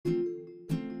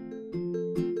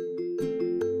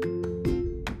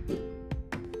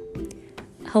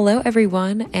Hello,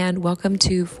 everyone, and welcome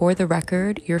to For the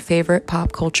Record, your favorite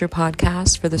pop culture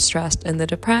podcast for the stressed and the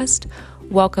depressed.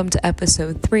 Welcome to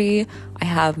episode 3. I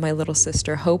have my little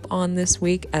sister Hope on this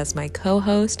week as my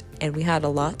co-host, and we had a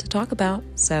lot to talk about,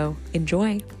 so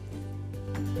enjoy.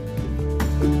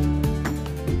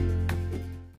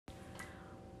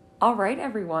 All right,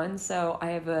 everyone, so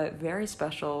I have a very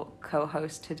special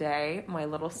co-host today, my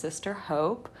little sister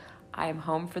Hope. I am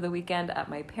home for the weekend at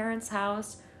my parents'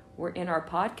 house. We're in our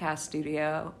podcast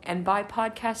studio, and by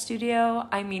podcast studio,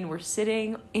 I mean we're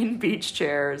sitting in beach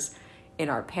chairs in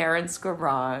our parents'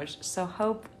 garage. So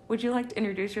Hope, would you like to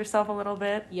introduce yourself a little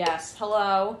bit? Yes,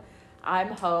 hello,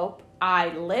 I'm Hope. I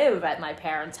live at my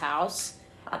parents' house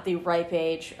at the ripe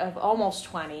age of almost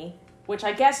 20, which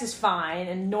I guess is fine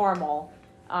and normal.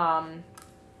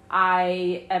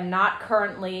 I am not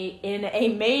currently in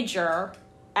a major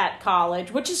at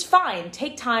college, which is fine.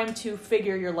 Take time to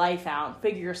figure your life out,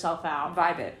 figure yourself out.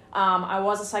 Vibe it. I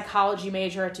was a psychology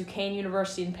major at Duquesne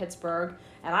University in Pittsburgh,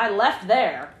 and I left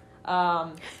there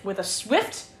with a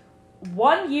swift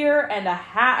 1 year and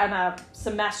a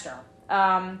semester.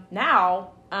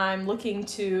 Now I'm looking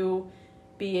to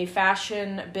be a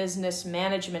fashion business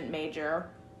management major,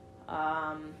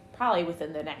 probably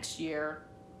within the next year.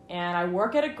 And I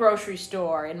work at a grocery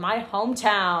store in my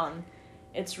hometown.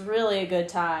 It's really a good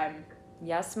time.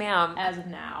 Yes, ma'am. As of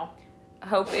now.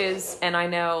 Hope is, and I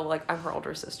know, I'm her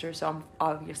older sister, so I'm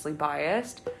obviously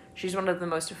biased. She's one of the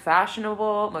most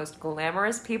fashionable, most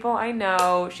glamorous people I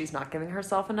know. She's not giving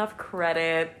herself enough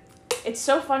credit. It's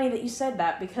so funny that you said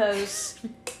that because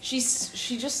she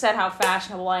just said how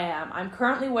fashionable I am. I'm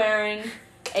currently wearing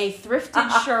a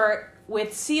thrifted shirt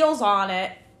with seals on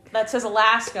it that says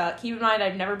Alaska. Keep in mind,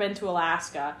 I've never been to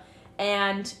Alaska.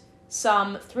 And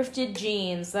some thrifted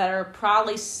jeans that are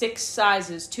probably 6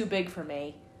 sizes too big for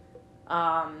me.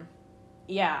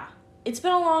 Yeah. It's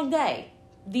been a long day.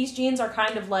 These jeans are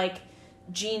kind of like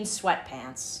jean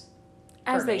sweatpants.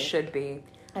 As they should be.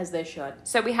 As they should.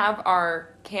 So we have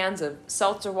our cans of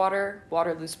seltzer water,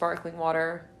 Waterloo sparkling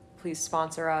water. Please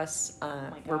sponsor us.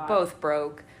 We're both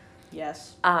broke.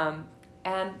 Yes. And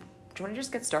do you want to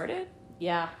just get started?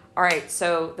 Yeah. All right,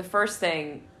 so the first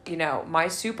thing, my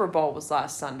Super Bowl was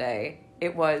last Sunday.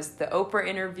 It was the Oprah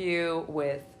interview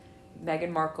with Meghan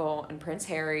Markle and Prince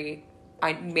Harry.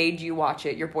 I made you watch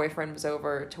it. Your boyfriend was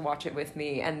over to watch it with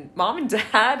me. And Mom and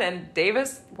Dad and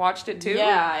Davis watched it too.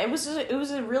 Yeah, it was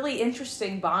a really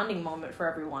interesting bonding moment for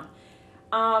everyone.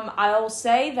 I'll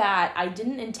say that I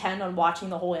didn't intend on watching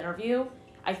the whole interview.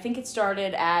 I think it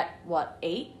started at,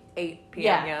 8? 8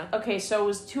 p.m., yeah. Okay, so it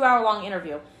was a 2-hour-long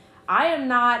interview. I am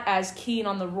not as keen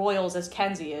on the royals as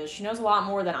Kenzie is. She knows a lot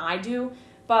more than I do.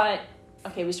 But,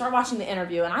 okay, we started watching the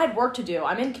interview, and I had work to do.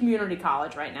 I'm in community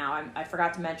college right now. I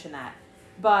forgot to mention that.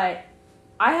 But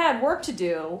I had work to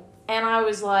do, and I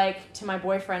was like, to my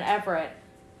boyfriend, Everett,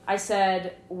 I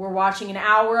said, we're watching an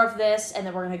hour of this, and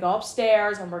then we're going to go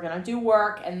upstairs, and we're going to do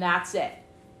work, and that's it.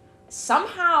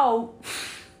 Somehow,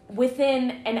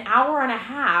 within an hour and a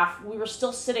half, we were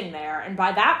still sitting there, and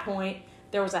by that point,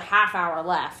 there was a half hour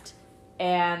left,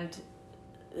 and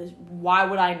why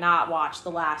would I not watch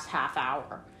the last half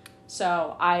hour?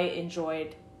 So I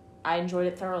enjoyed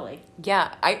it thoroughly.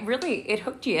 Yeah, it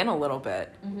hooked you in a little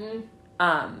bit.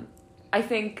 Mm-hmm.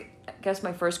 I guess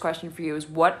my first question for you is,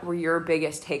 what were your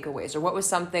biggest takeaways? Or what was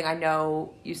something, I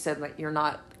know you said you're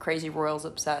not crazy Royals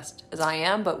obsessed as I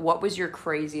am, but what was your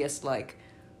craziest,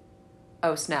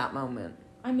 oh snap moment?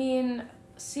 I mean,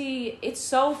 see, it's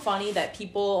so funny that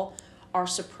people are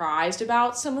surprised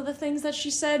about some of the things that she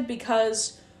said,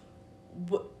 because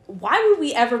why would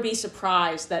we ever be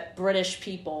surprised that British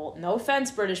people, no offense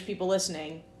British people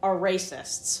listening, are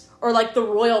racists? Or the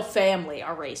royal family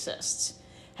are racists?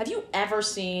 Have you ever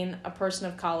seen a person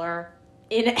of color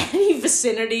in any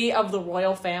vicinity of the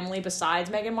royal family besides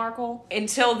Meghan Markle?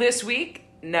 Until this week?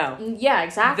 No. Yeah,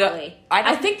 exactly.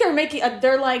 I think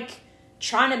they're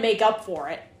trying to make up for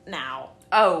it now.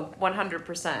 Oh,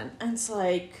 100%. And it's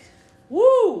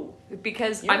woo!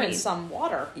 Because, You're in some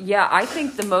water. Yeah, I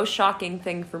think the most shocking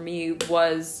thing for me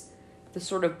was the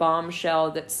sort of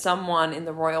bombshell that someone in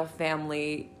the royal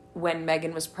family, when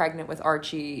Meghan was pregnant with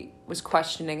Archie, was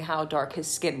questioning how dark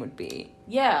his skin would be.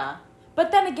 Yeah.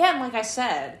 But then again, like I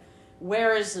said,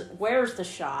 where's the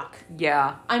shock?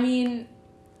 Yeah. I mean,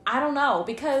 I don't know,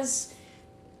 because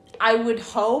I would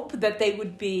hope that they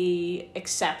would be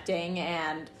accepting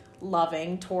and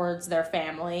loving towards their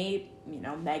family,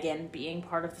 Meghan being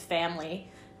part of the family.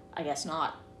 I guess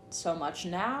not so much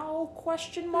now,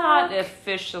 question mark? Not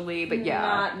officially, but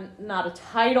yeah. Not a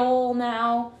title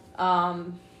now.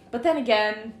 But then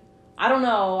again, I don't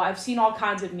know. I've seen all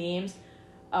kinds of memes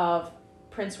of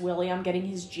Prince William getting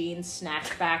his genes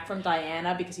snatched back from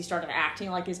Diana because he started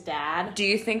acting like his dad. Do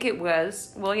you think it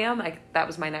was William? That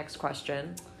was my next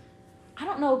question. I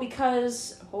don't know,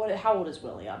 because how old is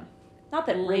William? Not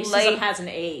that racism has an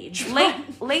age. Late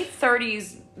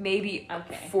 30s, maybe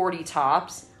 40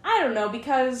 tops. I don't know,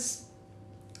 because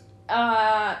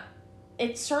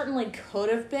it certainly could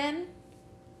have been.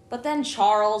 But then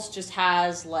Charles just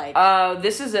has, like...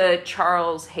 this is a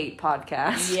Charles hate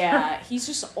podcast. Yeah, he's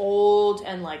just old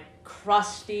and, like,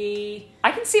 crusty.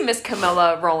 I can see Miss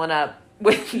Camilla rolling up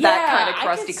with that kind of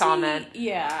crusty comment.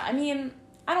 Yeah, I mean,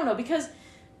 I don't know, because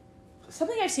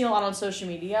something I've seen a lot on social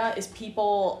media is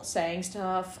people saying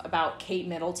stuff about Kate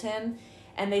Middleton,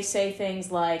 and they say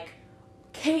things like,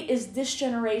 Kate is this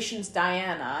generation's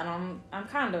Diana, and I'm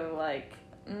kind of like,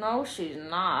 no, she's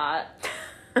not.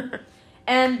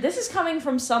 And this is coming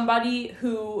from somebody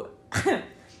who,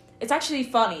 it's actually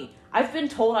funny. I've been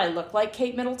told I look like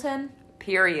Kate Middleton.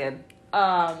 Period.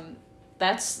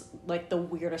 That's like the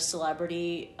weirdest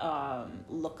celebrity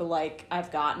lookalike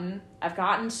I've gotten. I've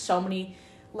gotten so many,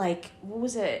 like, what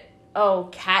was it? Oh,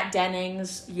 Kat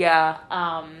Dennings. Yeah.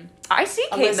 I see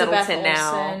Kate Elizabeth Middleton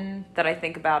now Olsen. that I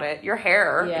think about it. Your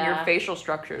hair and your facial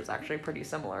structure is actually pretty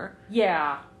similar.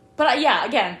 Yeah. But yeah,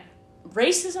 again,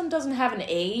 racism doesn't have an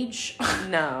age.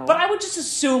 No. But I would just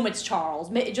assume it's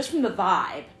Charles, just from the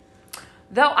vibe.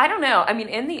 Though, I don't know. I mean,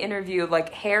 in the interview,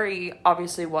 like, Harry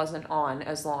obviously wasn't on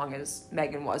as long as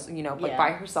Meghan was, like,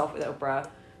 by herself with Oprah.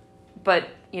 But,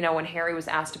 when Harry was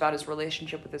asked about his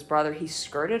relationship with his brother, he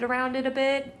skirted around it a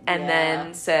bit and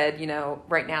then said,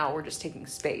 right now we're just taking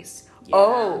space. Yeah.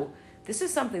 Oh, this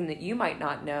is something that you might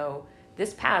not know.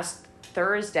 This past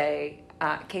Thursday,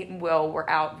 Kate and Will were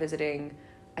out visiting,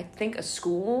 I think, a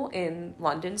school in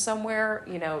London somewhere,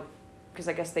 because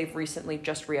I guess they've recently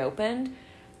just reopened.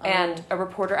 And a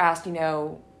reporter asked,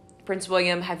 Prince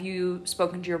William, have you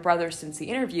spoken to your brother since the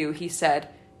interview? He said,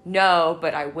 no,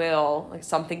 but I will, like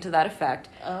something to that effect.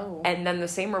 Oh. And then the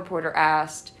same reporter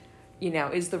asked,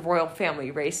 is the royal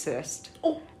family racist?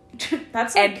 Oh,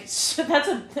 that's an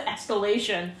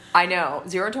escalation. I know,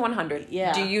 0 to 100.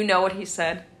 Yeah. Do you know what he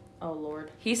said? Oh,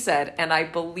 Lord. He said, and I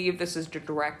believe this is a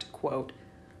direct quote,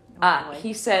 Oh,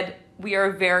 he said, we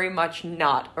are very much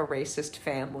not a racist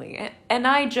family. And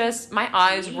I just, my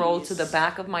eyes rolled to the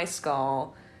back of my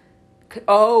skull.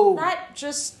 Oh. That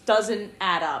just doesn't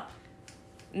add up.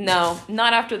 No,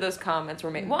 not after those comments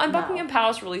were made. Well, and Buckingham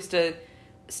Palace released a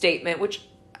statement, which,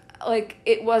 like,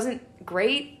 it wasn't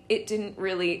great. It didn't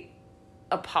really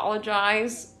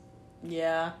apologize.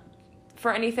 Yeah.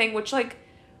 For anything, which, like,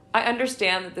 I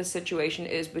understand that the situation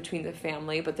is between the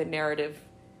family, but the narrative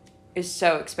is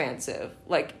so expansive.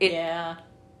 Like, it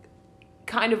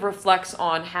kind of reflects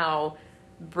on how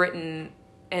Britain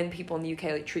and people in the UK,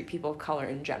 like, treat people of color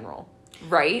in general.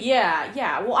 Right?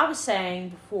 Yeah. Well, I was saying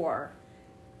before,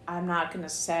 I'm not going to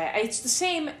say... It's the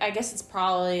same... I guess it's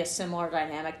probably a similar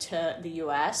dynamic to the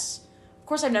US. Of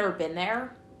course, I've never been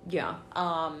there. Yeah.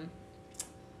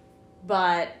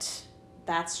 But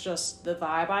that's just the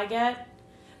vibe I get.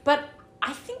 But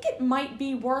I think it might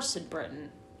be worse in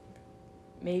Britain.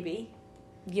 Maybe.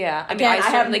 Yeah. I mean, Again, I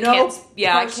have no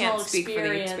I can't speak for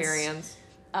the experience.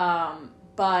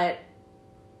 But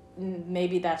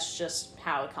maybe that's just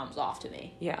how it comes off to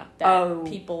me. Yeah. That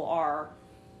people are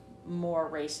more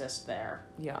racist there.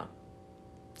 Yeah.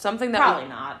 Something that probably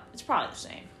not. It's probably the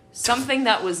same. Something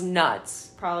that was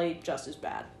nuts. Probably just as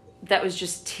bad. That was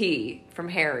just tea from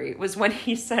Harry was when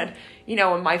he said,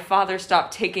 when my father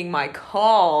stopped taking my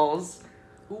calls.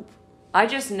 Oop. I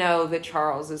just know that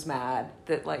Charles is mad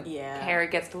that, like, Harry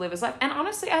gets to live his life. And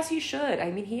honestly, as he should.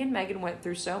 I mean, he and Meghan went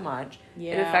through so much.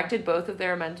 Yeah. It affected both of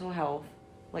their mental health,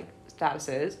 like,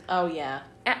 statuses. Oh, yeah.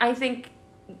 And I think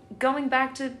going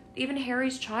back to even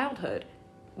Harry's childhood,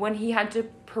 when he had to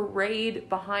parade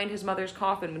behind his mother's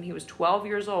coffin when he was 12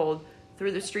 years old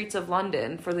through the streets of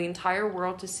London for the entire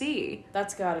world to see.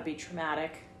 That's gotta be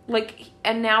traumatic. Like,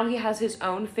 and now he has his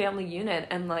own family unit,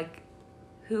 and, like,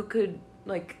 who could,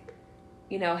 like...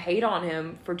 hate on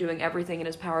him for doing everything in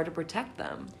his power to protect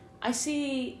them. I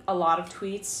see a lot of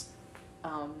tweets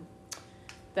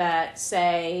that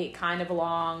say kind of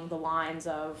along the lines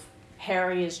of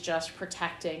Harry is just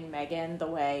protecting Meghan the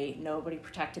way nobody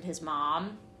protected his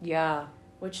mom. Yeah.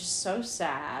 Which is so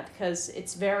sad because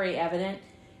it's very evident.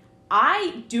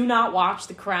 I do not watch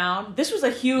The Crown. This was a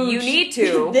huge... You need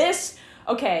to. This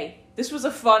was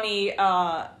a funny...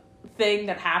 thing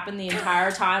that happened the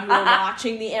entire time we were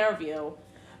watching the interview.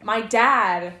 My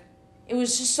dad, it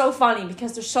was just so funny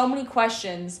because there's so many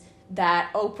questions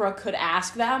that Oprah could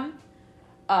ask them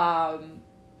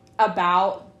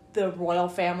about the royal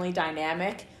family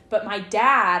dynamic, But my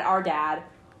dad, our dad,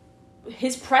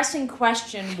 his pressing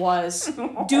question was,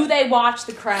 do they watch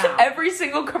The Crown? Every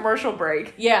single commercial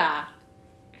break. Yeah.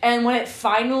 And when it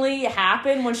finally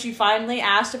happened, when she finally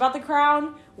asked about The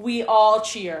Crown, we all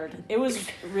cheered. It was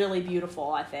really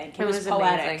beautiful, I think. It was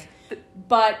poetic. Amazing.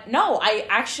 But no,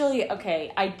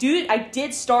 I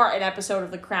did start an episode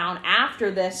of The Crown after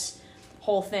this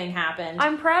whole thing happened.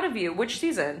 I'm proud of you. Which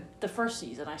season? The first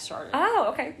season I started. Oh,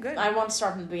 okay, good. I want to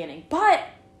start from the beginning. But,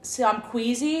 so I'm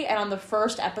queasy, and on the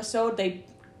first episode, they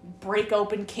break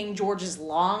open King George's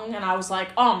lung, and I was like,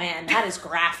 oh man, that is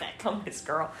graphic. Oh, this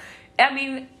girl. I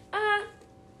mean, I'm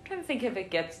trying to think if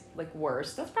it gets, like,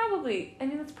 worse. That's probably,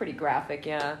 that's pretty graphic,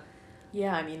 yeah.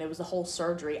 Yeah, I mean, it was a whole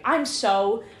surgery.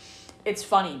 It's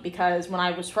funny, because when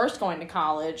I was first going to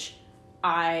college,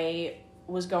 I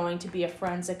was going to be a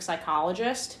forensic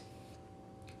psychologist,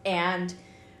 and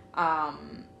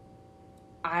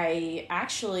I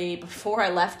actually, before I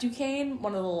left Duquesne,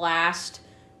 one of the last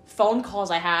phone calls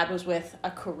I had was with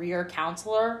a career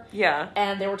counselor. Yeah.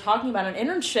 And they were talking about an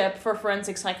internship for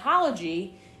forensic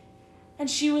psychology, and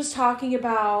she was talking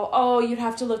about, you'd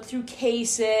have to look through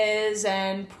cases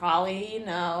and probably,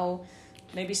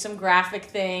 maybe some graphic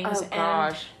things. Oh,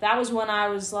 gosh. And that was when I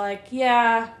was like,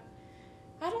 yeah,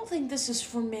 I don't think this is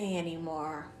for me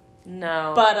anymore.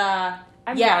 No. But,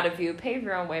 I'm proud of you. Pave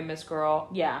your own way, Miss Girl.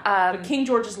 Yeah. But King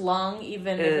George's lung,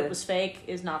 even if it was fake,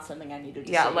 is not something I needed to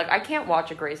see. Yeah, like, I can't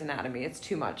watch a Grey's Anatomy. It's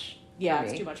too much for me.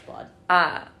 It's too much blood.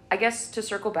 I guess to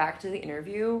circle back to the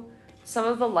interview, some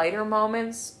of the lighter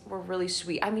moments were really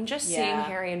sweet. I mean, just seeing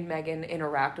Harry and Meghan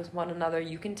interact with one another,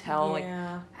 you can tell like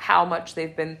how much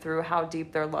they've been through, how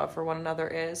deep their love for one another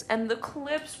is. And the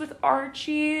clips with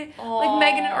Archie, like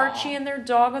Meghan and Archie and their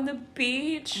dog on the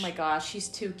beach. Oh my gosh, he's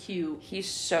too cute. He's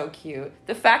so cute.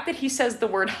 The fact that he says the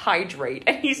word hydrate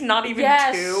and he's not even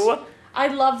two. I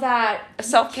love that. A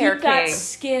self-care Keep that king.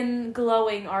 Skin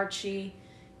glowing, Archie.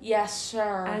 Yes,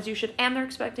 sir. As you should. And they're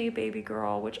expecting a baby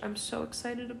girl, which I'm so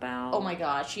excited about. Oh my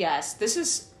gosh, yes.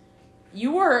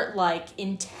 You were, like,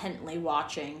 intently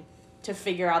watching to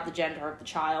figure out the gender of the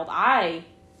child. I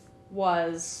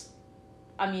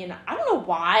don't know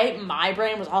why my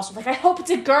brain was also like, I hope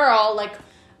it's a girl. Like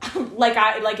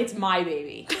it's my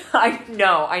baby. I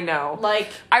know. Like,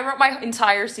 I wrote my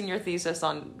entire senior thesis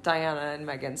on Diana and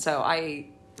Meghan, so I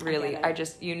really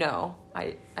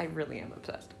am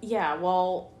obsessed. Yeah,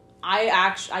 well,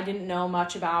 I didn't know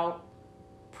much about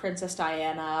Princess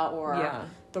Diana or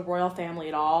the royal family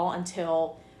at all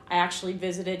until I actually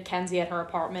visited Kenzie at her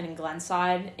apartment in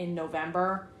Glenside in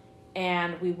November,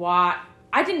 and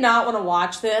I did not want to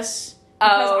watch this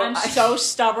because I'm so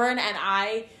stubborn,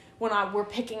 and when we're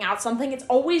picking out something,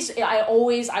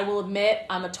 I will admit,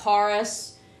 I'm a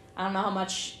Taurus. I don't know how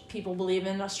much people believe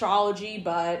in astrology,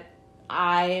 but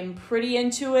I'm pretty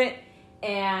into it,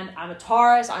 and I'm a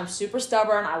Taurus. I'm super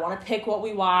stubborn. I want to pick what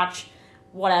we watch,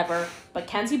 whatever. But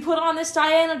Kenzie put on this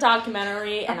Diana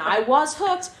documentary, and I was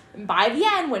hooked. And by the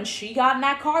end, when she got in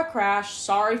that car crash,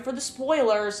 sorry for the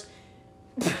spoilers.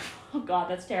 Oh, God,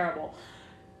 that's terrible.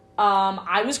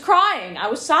 I was crying. I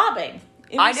was sobbing.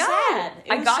 It was sad.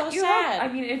 It was so sad. I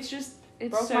mean, it's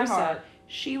broke so my heart. sad.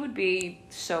 She would be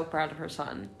so proud of her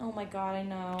son. Oh my God, I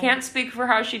know. Can't speak for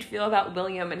how she'd feel about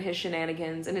William and his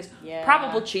shenanigans and his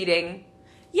probable cheating.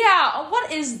 Yeah, what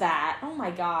is that? Oh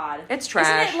my God. It's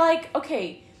trash.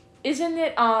 Isn't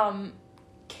it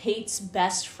Kate's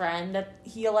best friend that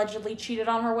he allegedly cheated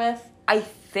on her with? I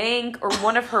think, or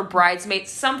one of her bridesmaids,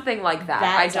 something like that.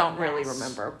 I don't really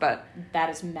remember, but... That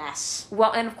is mess.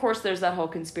 Well, and of course there's that whole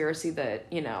conspiracy that,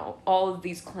 all of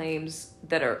these claims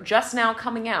that are just now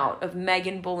coming out of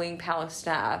Meghan bullying palace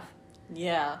staff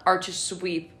are to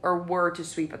sweep, or were to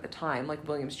sweep at the time, like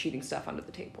William's cheating stuff under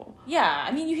the table. Yeah,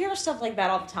 I mean, you hear stuff like that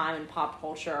all the time in pop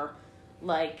culture.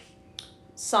 Like,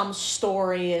 some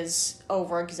story is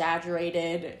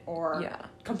over-exaggerated or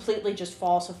completely just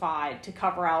falsified to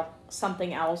cover out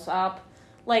something else up.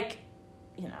 Like,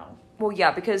 Well,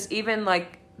 yeah, because even,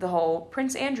 like, the whole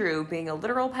Prince Andrew being a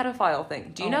literal pedophile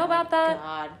thing. Do you know about that? Oh,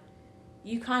 my God.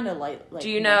 You kind of, like... Do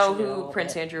you know who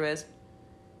Prince Andrew is?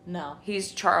 No.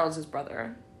 He's Charles's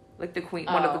brother. Like, the queen,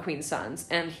 one of the queen's sons.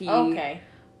 And he... Okay.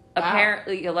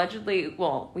 Apparently, allegedly...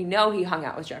 Well, we know he hung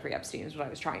out with Jeffrey Epstein, is what I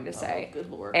was trying to say. Oh, good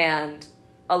Lord. And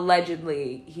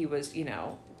allegedly, he was,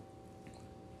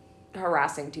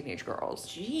 harassing teenage girls.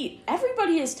 Gee,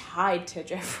 everybody is tied to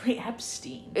Jeffrey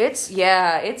Epstein. That's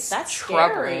troubling.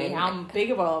 Scary how big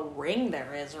of a ring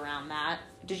there is around that.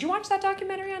 Did you watch that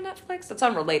documentary on Netflix? That's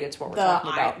unrelated to what we're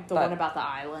talking about. The one about the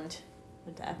island.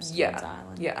 The Epstein's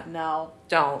Island. Yeah. No.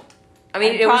 Don't. I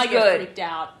mean, it was good. Get freaked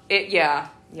out. Yeah,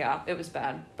 it was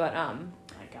bad. But, My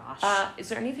God. gosh. Is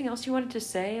there anything else you wanted to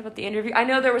say about the interview? I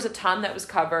know there was a ton that was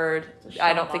covered.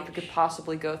 I don't think we could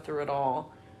possibly go through it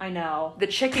all. I know. The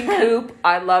chicken coop.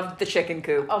 I loved the chicken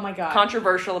coop. Oh my god.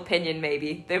 Controversial opinion,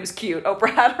 maybe. It was cute.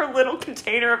 Oprah had her little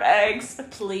container of eggs.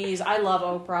 Please, I love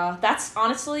Oprah. That's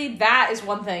honestly, that is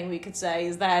one thing we could say,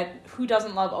 is that who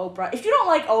doesn't love Oprah? If you don't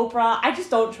like Oprah, I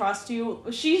just don't trust you.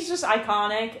 She's just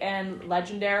iconic and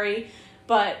legendary,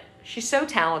 but she's so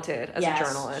talented as a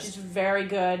journalist. She's a very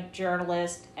good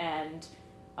journalist and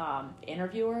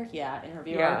interviewer. Yeah,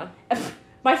 interviewer. Yeah.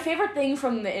 My favorite thing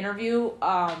from the interview,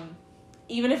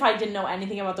 even if I didn't know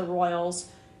anything about the royals,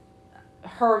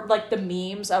 her, like, the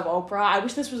memes of Oprah. I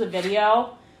wish this was a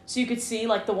video so you could see,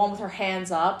 like, the one with her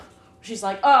hands up. She's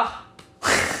like, ugh.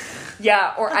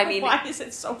 Yeah, or I mean, why is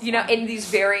it so funny? You know, in these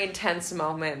very intense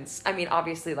moments, I mean,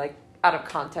 obviously, like, out of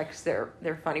context,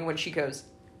 they're funny when she goes,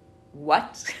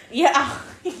 what? Yeah.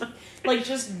 Like,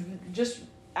 just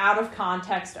out of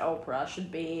context Oprah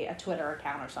should be a Twitter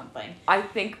account or something. I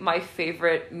think my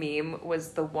favorite meme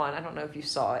was the one, I don't know if you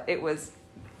saw it, it was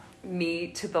me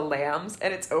to the lambs,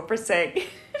 and it's Oprah saying,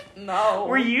 no.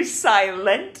 Were you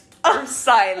silent or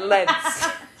silence?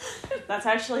 That's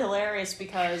actually hilarious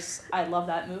because I love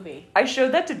that movie. I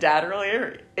showed that to Dad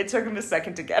earlier. It took him a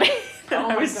second to get it. Oh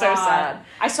my I was God. so sad.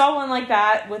 I saw one like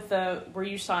that with the "Were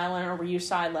you silent or were you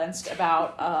silenced?"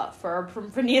 about Ferb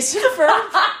from Phineas and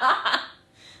Ferb.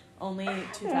 Only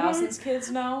 2000s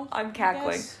kids know. I'm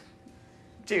cackling.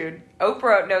 Dude,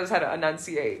 Oprah knows how to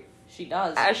enunciate. She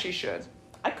does. As she should.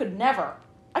 I could never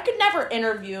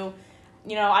interview,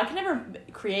 I could never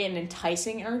create an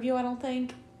enticing interview, I don't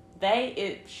think.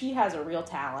 She has a real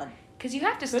talent. Because you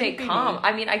have to stay calm.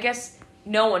 I mean, I guess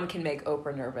no one can make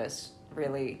Oprah nervous,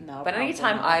 really. No, but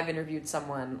anytime I've interviewed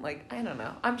someone, like, I don't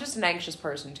know. I'm just an anxious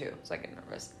person, too, so I get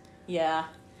nervous. Yeah.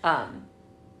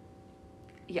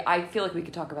 Yeah, I feel like we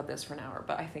could talk about this for an hour,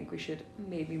 but I think we should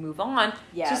maybe move on to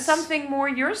Yes. something more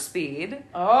your speed.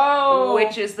 Oh!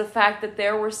 Which is the fact that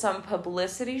there were some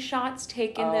publicity shots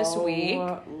taken this week.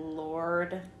 Oh,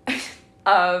 Lord.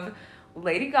 Of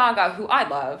Lady Gaga, who I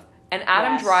love, and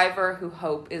Adam Yes. Driver, who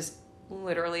Hope is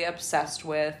literally obsessed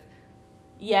with.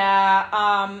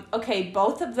 Yeah, okay,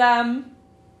 both of them,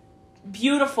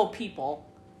 beautiful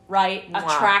people, right? Wow.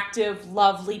 Attractive,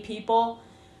 lovely people.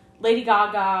 Lady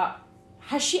Gaga,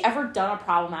 has she ever done a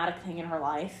problematic thing in her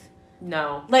life?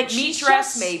 No. Like, meat she's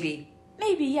dress, just- maybe.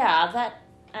 Maybe, yeah,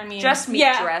 Just meat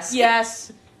dress.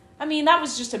 Yes. I mean, that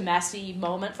was just a messy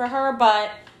moment for her,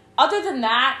 but other than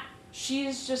that,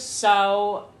 she's just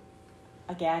so,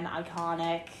 again,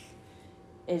 iconic.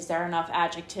 Is there enough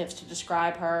adjectives to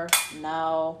describe her?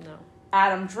 No.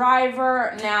 Adam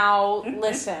Driver. Now,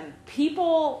 listen,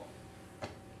 people,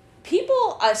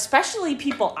 especially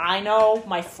people I know,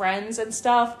 my friends and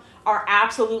stuff, are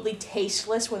absolutely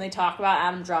tasteless when they talk about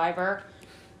Adam Driver.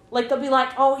 Like, they'll be like,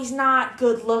 oh, he's not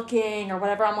good looking or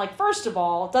whatever. I'm like, first of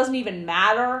all, it doesn't even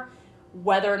matter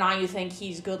whether or not you think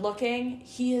he's good looking.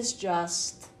 He is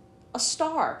just a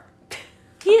star.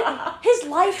 His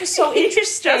life is so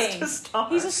interesting. He's just a star.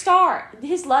 He's a star.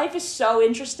 His life is so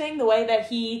interesting. The way that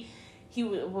he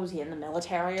was he in the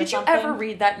military or Did something? you ever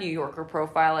read that New Yorker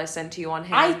profile I sent to you on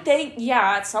him? I think,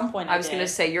 yeah, at some point I was going to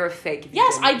say, you're a fake. If you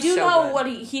Yes, didn't. I It was do so know good. what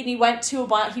he went to.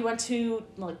 He went to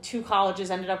like 2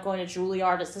 colleges. Ended up going to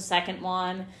Juilliard as the second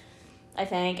one, I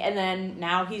think, and then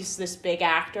now he's this big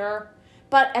actor.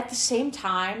 But at the same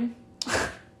time,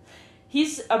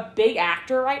 he's a big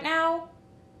actor right now,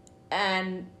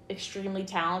 and extremely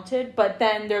talented. But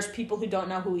then there's people who don't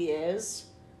know who he is,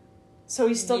 so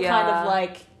he's still kind of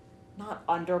like not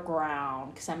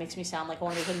underground, because that makes me sound like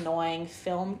one of those annoying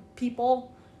film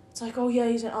people. It's like, oh yeah,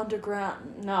 he's an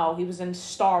underground. No, he was in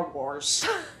Star Wars.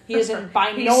 He isn't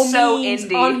by no means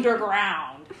indie.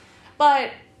 underground.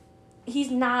 But he's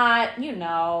not,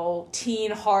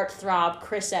 teen heartthrob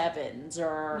Chris Evans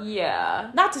or...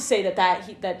 Yeah. Not to say that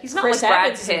He's not Chris like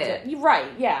Brad Evans Pitt. You're right,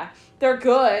 yeah. They're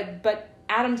good, but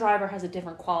Adam Driver has a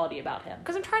different quality about him.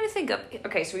 Because I'm trying to think of...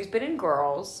 Okay, so he's been in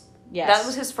Girls. Yes. That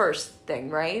was his first thing,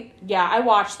 right? Yeah, I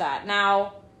watched that.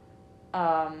 Now,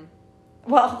 so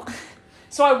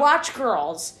I watched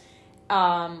Girls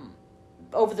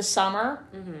over the summer.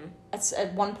 Mm-hmm. It's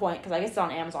at one point, because I guess it's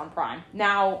on Amazon Prime.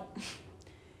 Now,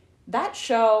 that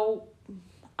show,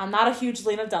 I'm not a huge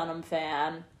Lena Dunham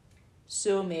fan.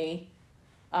 Sue me.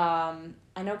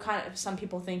 I know kind of some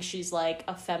people think she's like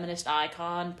a feminist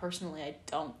icon. Personally, I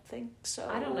don't think so.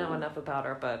 I don't know enough about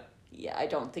her, but... Yeah, I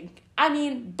don't think... I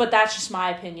mean, but that's just my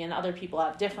opinion. Other people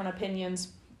have different opinions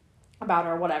about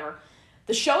her, whatever.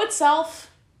 The show itself,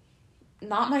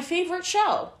 not my favorite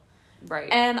show. Right.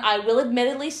 And I will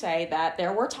admittedly say that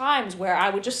there were times where I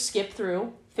would just skip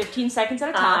through 15 seconds at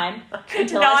a time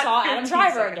until I saw Adam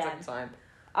Driver again.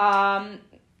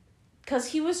 Because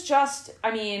he was just,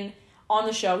 I mean, on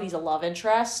the show, he's a love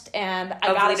interest, and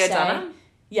I gotta say... Dunham?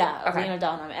 Yeah, Okay. Lena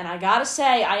Dunham. And I gotta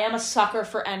say, I am a sucker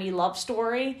for any love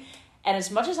story, and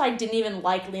as much as I didn't even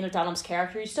like Lena Dunham's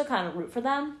character, you still kind of root for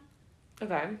them.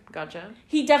 Okay, gotcha.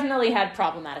 He definitely had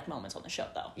problematic moments on the show,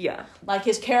 though. Yeah. Like,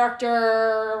 his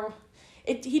character...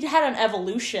 He'd had an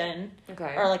evolution,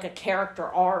 Okay. or like a character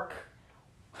arc,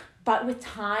 but with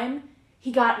time,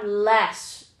 he got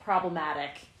less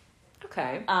problematic.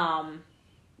 Okay.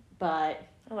 But...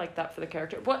 I like that for the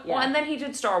character. Well, Yeah. and then he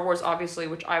did Star Wars, obviously,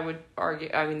 which I would argue,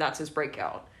 I mean, that's his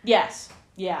breakout. Yes.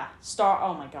 Yeah.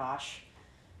 Oh my gosh.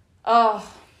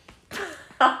 Oh.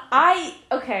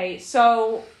 Okay,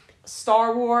 so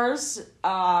Star Wars,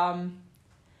 I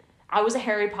was a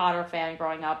Harry Potter fan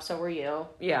growing up, so were you.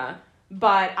 Yeah.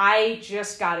 But I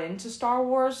just got into Star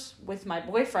Wars with my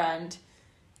boyfriend,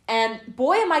 and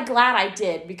boy am I glad I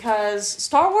did, because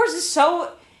Star Wars is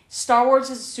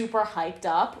super hyped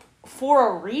up for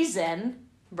a reason.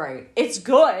 Right. It's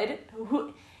good.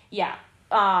 Yeah.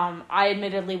 I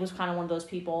admittedly was kind of one of those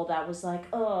people that was like,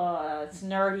 it's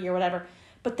nerdy or whatever.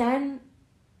 But then,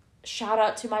 shout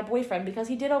out to my boyfriend, because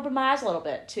he did open my eyes a little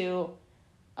bit to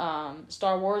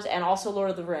Star Wars and also Lord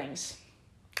of the Rings.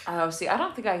 Oh, see, I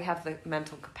don't think I have the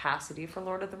mental capacity for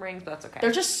Lord of the Rings, but that's okay.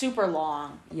 They're just super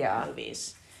long Yeah.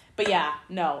 movies. But yeah,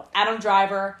 no. Adam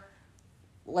Driver,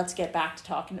 let's get back to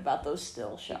talking about those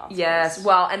still shots. Yes,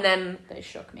 well, and then... They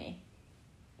shook me.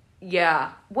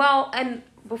 Yeah. Well, and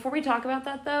before we talk about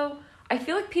that, though, I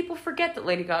feel like people forget that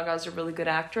Lady Gaga's a really good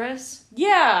actress.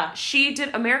 Yeah. She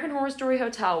did American Horror Story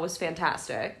Hotel was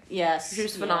fantastic. Yes. She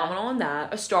was phenomenal in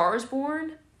that. A Star is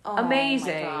Born.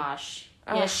 Amazing. Oh my gosh.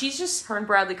 Yeah, she's just... Her and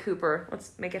Bradley Cooper.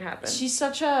 Let's make it happen. She's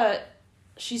such a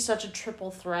triple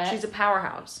threat. She's a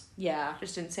powerhouse. Yeah.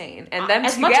 Just insane. And them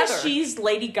as together. much as she's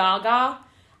Lady Gaga,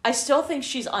 I still think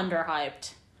she's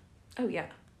underhyped. Oh, yeah.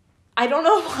 I don't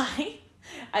know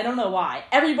why.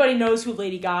 Everybody knows who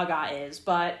Lady Gaga is,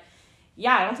 but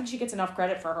yeah, I don't think she gets enough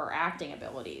credit for her acting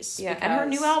abilities. Yeah, and her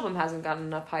new album hasn't gotten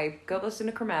enough hype. Go listen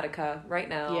to Chromatica right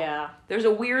now. Yeah. There's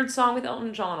a weird song with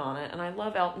Elton John on it, and I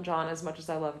love Elton John as much as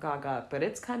I love Gaga, but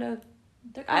it's kind of...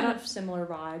 They're kind of similar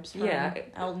vibes. Yeah.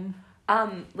 Elton.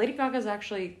 Lady Gaga's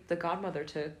actually the godmother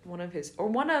to one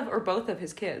or both of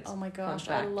his kids. Oh my gosh,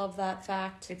 I love that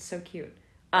fact. It's so cute.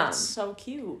 It's so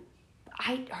cute.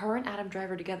 Her and Adam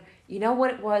Driver together. You know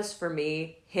what it was for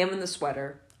me? Him in the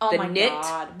sweater. Oh the my knit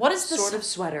god. What is the sort of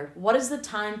sweater? What is the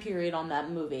time period on that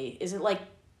movie? Is it like...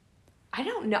 I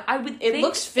don't know. I would It think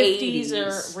looks 50s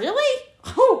 80s. or... Really?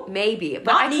 Oh, Maybe. But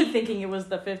not me thinking it was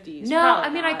the 50s. No, Probably I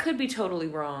mean, I not. could be totally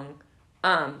wrong.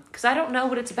 Because I don't know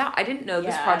what it's about. I didn't know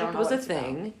this Yeah, I project don't know was what a it's about.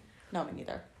 thing. No, me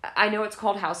neither. I know it's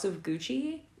called House of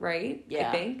Gucci, right? Yeah.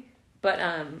 I think. But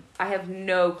I have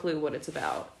no clue what it's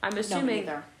about. I'm No, me assuming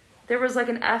neither. there was like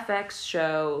an FX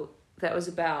show that was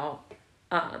about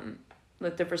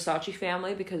like the Versace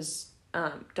family, because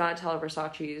Donatella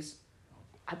Versace's,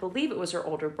 I believe it was her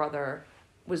older brother,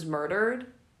 was murdered.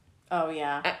 Oh,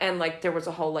 yeah. And like there was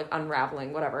a whole like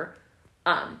unraveling, whatever.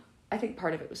 I think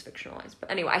part of it was fictionalized. But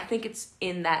anyway, I think it's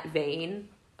in that vein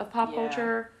of pop Yeah.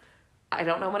 culture. I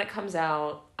don't know when it comes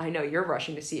out. I know you're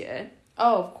rushing to see it.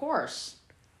 Oh, of course.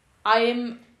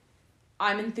 I'm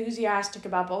enthusiastic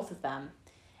about both of them.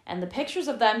 And the pictures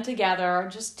of them together are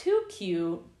just too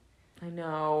cute. I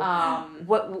know.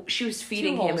 What she was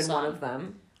feeding too him in one wholesome. of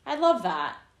them. I love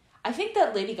that. I think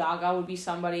that Lady Gaga would be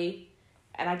somebody,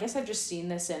 and I guess I've just seen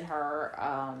this in her,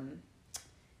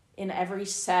 in every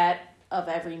set of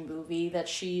every movie that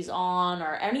she's on,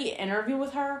 or any interview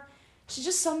with her. She's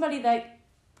just somebody that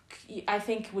I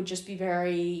think would just be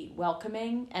very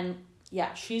welcoming. And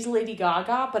yeah, she's Lady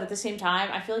Gaga, but at the same time,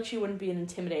 I feel like she wouldn't be an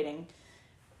intimidating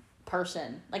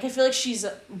person. Like, I feel like she's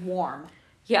warm.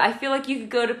 Yeah, I feel like you could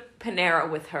go to Panera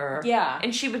with her. Yeah.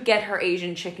 And she would get her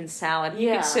Asian chicken salad. You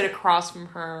Yeah. could sit across from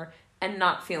her and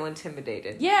not feel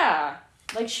intimidated. Yeah.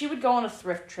 Like, she would go on a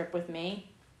thrift trip with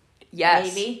me.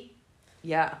 Yes. Maybe.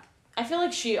 Yeah. I feel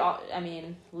like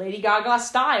Lady Gaga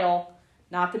style,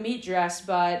 not the meat dress,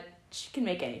 but she can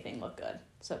make anything look good.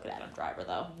 So could Adam Driver,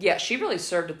 though. Yeah, she really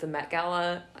served at the Met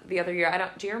Gala the other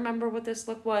year. Do you remember what this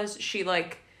look was? She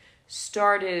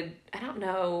started, I don't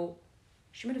know,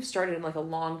 she might have started in like a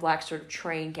long black sort of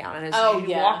train gown, and as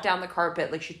she walked down the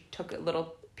carpet, like she took a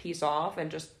little piece off, and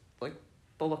just like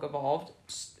the look evolved.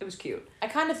 It was cute. I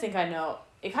kind of think I know.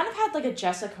 It kind of had like a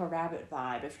Jessica Rabbit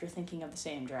vibe, if you're thinking of the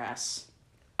same dress.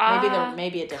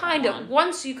 Maybe a different kind of. one.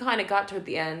 Once you kind of got toward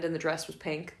the end and the dress was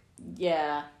pink.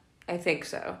 Yeah. I think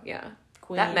so, yeah.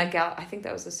 Queen. That Met Gala, I think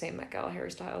that was the same Met Gala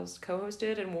Harry Styles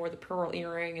co-hosted and wore the pearl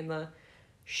earring and the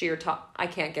sheer top. I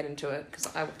can't get into it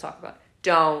because I will talk about it.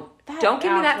 Don't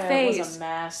give me that face. Was a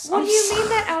mess. What do you mean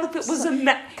that outfit was a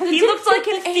mess? He looked like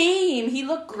a theme. He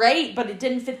looked great, but it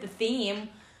didn't fit the theme.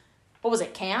 What was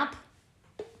it, camp?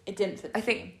 It didn't fit the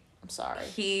theme. I'm sorry.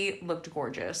 He looked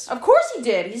gorgeous. Of course he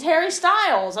did. He's Harry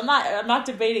Styles. I'm not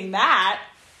debating that.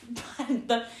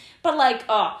 But like,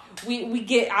 we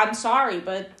get. I'm sorry,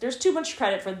 but there's too much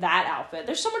credit for that outfit.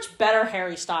 There's so much better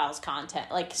Harry Styles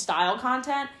content, like style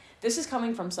content. This is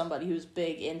coming from somebody who's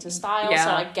big into style, so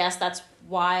I guess that's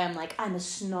why I'm like, I'm a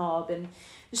snob and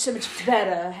there's so much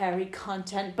better Harry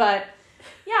content. But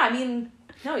yeah, I mean,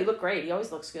 no, he looked great. He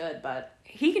always looks good, but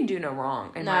he can do no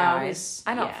wrong in my eyes.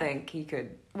 I don't think he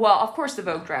could. Well, of course, the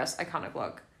Vogue dress, iconic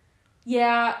look.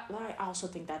 Yeah, I also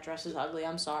think that dress is ugly.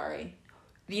 I'm sorry.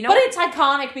 But it's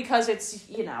iconic because it's,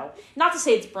 not to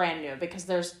say it's brand new, because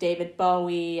there's David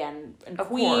Bowie and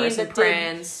Queen and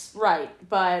Prince. Right,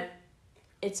 but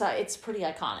it's pretty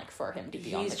iconic for him to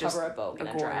be on the cover of Vogue in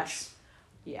a dress.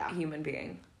 Yeah. Human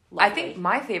being. Lovely. I think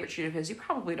my favorite shoot of his, you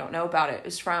probably don't know about it,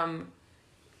 is from,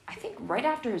 I think right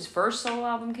after his first solo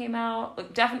album came out,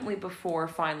 like definitely before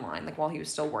Fine Line, like while he was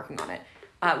still working on it.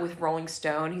 With Rolling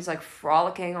Stone, he's like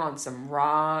frolicking on some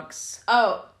rocks.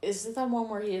 Oh, is it that one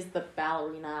where he has the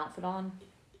ballerina outfit on?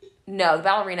 No, the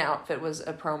ballerina outfit was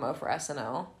a promo for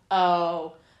SNL.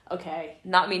 Oh, okay.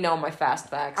 Not me knowing my fast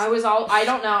facts. I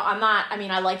don't know.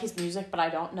 I like his music, but I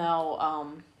don't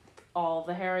know all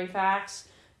the Harry facts.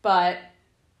 But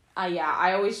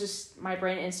I always just, my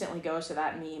brain instantly goes to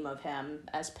that meme of him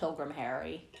as Pilgrim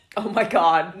Harry. Oh my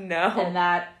God, no. And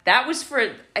that was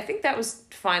I think that was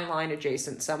Fine Line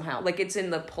adjacent somehow. Like, it's in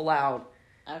the pullout.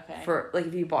 Okay. For, like,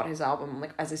 if you bought his album,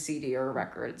 like, as a CD or a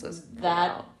record, it says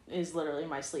that is literally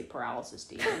my sleep paralysis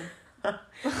demon. The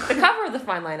cover of the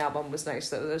Fine Line album was nice,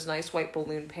 though. Those nice white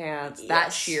balloon pants,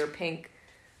 that sheer pink.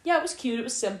 Yeah, it was cute. It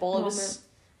was simple.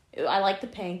 I like the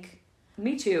pink.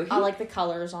 Me too. I like the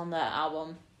colors on the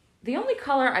album. The only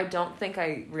color I don't think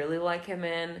I really like him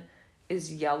in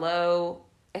is yellow.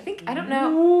 I don't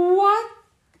know. What?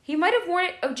 He might have worn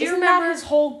it. Oh, do you Isn't remember that his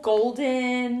whole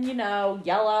golden,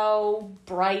 yellow,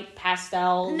 bright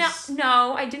pastels?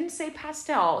 No, I didn't say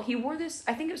pastel. He wore this,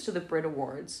 I think it was to the Brit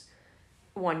Awards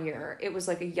one year. It was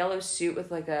like a yellow suit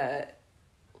with like a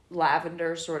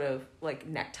lavender sort of like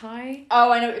necktie.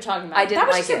 Oh, I know what you're talking about. I didn't like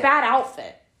it. That was just a bad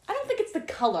outfit. I don't think it's the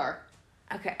color.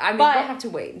 Okay, I mean, we'll have to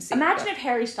wait and see. Imagine if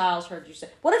Harry Styles heard you say...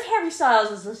 What if Harry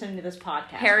Styles is listening to this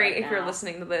podcast Harry, right if you're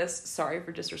listening to this, sorry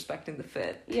for disrespecting the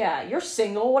fit. Yeah, you're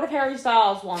single. What if Harry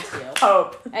Styles wants you?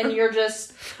 Hope. And you're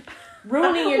just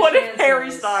ruining your what chances. What if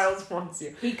Harry Styles wants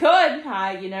you? He could.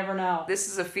 You never know. This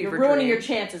is a fever You're ruining dream. your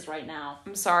chances right now.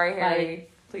 I'm sorry, Harry.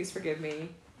 Please forgive me.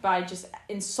 By just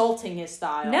insulting his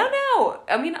style. No.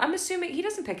 I mean, I'm assuming he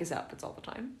doesn't pick his outfits all the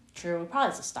time. True. He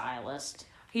probably is a stylist.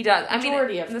 He does.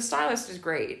 The stylist is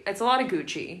great. It's a lot of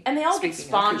Gucci. And they all get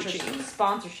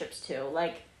sponsorships too.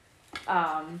 Like,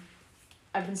 I've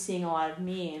been seeing a lot of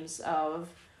memes of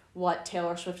what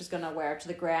Taylor Swift is going to wear to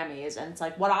the Grammys. And it's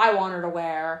like what I want her to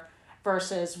wear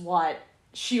versus what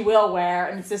she will wear.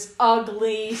 And it's this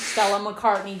ugly Stella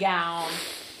McCartney gown.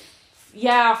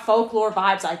 Yeah, folklore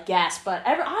vibes, I guess. But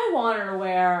I want her to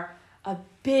wear a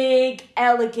big,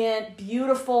 elegant,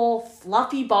 beautiful,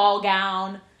 fluffy ball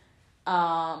gown.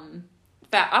 I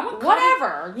want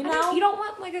whatever, you don't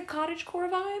want like a cottagecore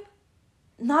vibe?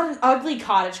 Not an ugly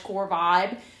cottagecore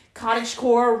vibe.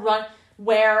 Cottagecore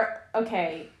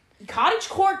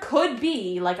cottagecore could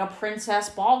be like a princess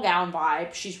ball gown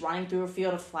vibe. She's running through a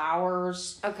field of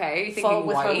flowers. Okay, you thinking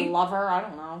with white? her lover, I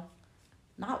don't know.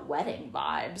 Not wedding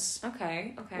vibes.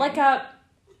 Okay.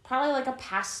 Probably like a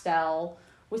pastel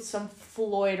with some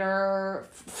floral.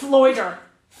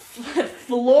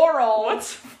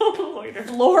 What's floider?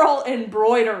 Floral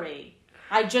embroidery.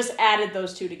 I just added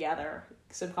those two together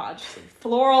subconsciously.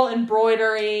 Floral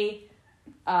embroidery.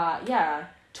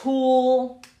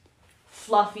 Tulle,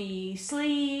 fluffy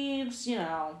sleeves.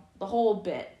 The whole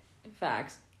bit.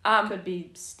 Facts. Could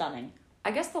be stunning.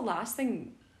 I guess the last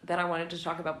thing that I wanted to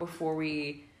talk about before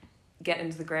we get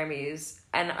into the Grammys,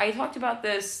 and I talked about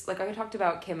this, like I talked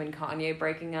about Kim and Kanye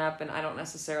breaking up, and I don't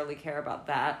necessarily care about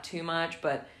that too much,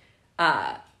 but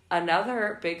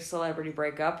another big celebrity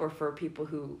breakup, or for people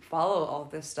who follow all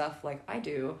this stuff like I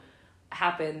do,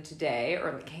 happened today,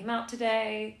 or it came out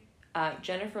today.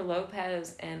 Jennifer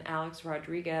Lopez and Alex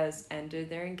Rodriguez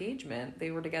ended their engagement. They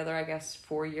were together, I guess,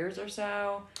 4 years or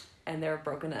so, and they're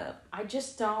broken up. I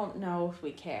just don't know if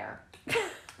we care.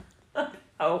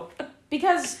 Oh.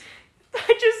 Because...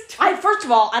 First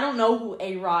of all, I don't know who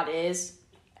A-Rod is.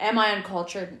 Am I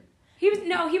uncultured? He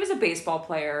was a baseball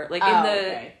player. Like, in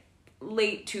the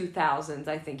late 2000s,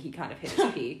 I think he kind of hit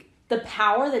his peak. The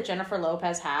power that Jennifer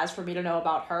Lopez has for me to know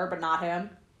about her, but not him,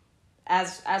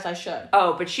 as I should.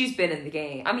 Oh, but she's been in the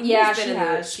game. I mean, yeah, he's been in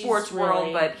the sports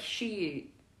world, but she's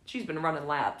been running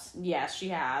laps. Yes, she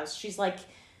has. She's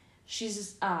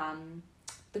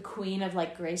the queen of,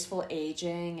 like, graceful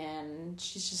aging, and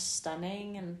she's just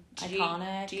stunning and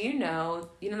iconic. Do you know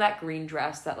that green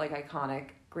dress, that, like,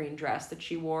 iconic green dress that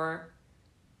she wore?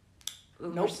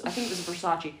 Nope. I think it was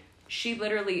Versace. She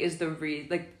literally is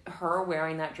her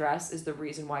wearing that dress is the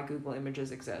reason why Google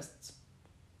Images exists.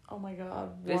 Oh my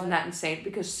god. What? Isn't that insane?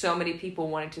 Because so many people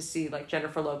wanted to see, like,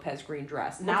 Jennifer Lopez green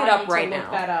dress. Look now it up right now.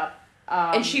 Look that up.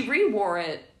 And she re-wore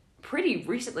it pretty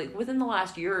recently, within the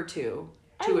last year or two,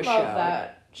 to a show. I love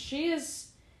that.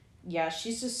 She's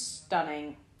just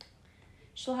stunning.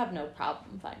 She'll have no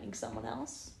problem finding someone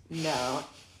else. No.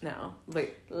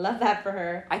 Like, love that for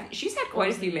her. She's had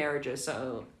quite a few marriages,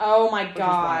 so. Oh my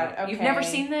god. Okay. You've never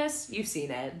seen this? You've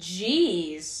seen it.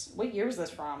 Jeez. What year is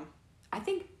this from? I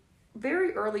think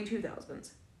very early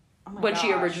 2000s. Oh my when gosh.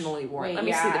 she originally wore it. Let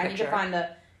me see the picture. I need to find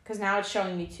because now it's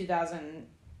showing me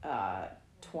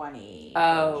 2020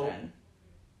 version.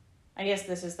 I guess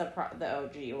this is the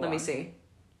OG one. Let me see.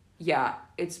 Yeah,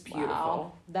 it's beautiful.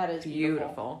 Wow, that is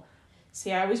beautiful.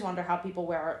 See, I always wonder how people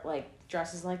wear, like,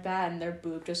 dresses like that and their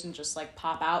boob doesn't just, like,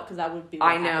 pop out, because that would be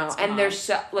I know, and there's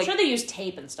so, like... I'm sure they use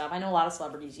tape and stuff. I know a lot of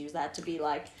celebrities use that to be,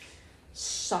 like,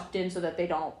 sucked in so that they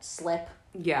don't slip.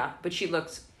 Yeah, but she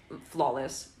looks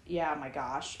flawless. Yeah, my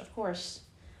gosh. Of course.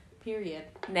 Period.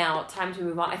 Now, time to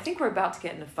move on. I think we're about to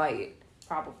get in a fight.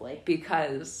 Probably.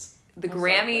 Because the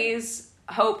Grammys...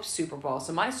 Hope's Super Bowl.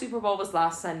 So my Super Bowl was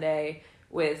last Sunday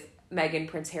with Meghan,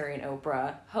 Prince Harry, and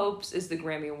Oprah. Hope's is the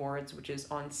Grammy Awards, which is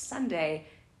on Sunday,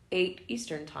 8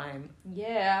 Eastern time.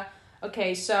 Yeah.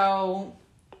 Okay, so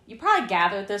you probably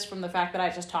gathered this from the fact that I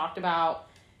just talked about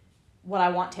what I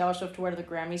want Taylor Swift to wear to the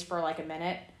Grammys for, like, a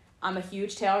minute. I'm a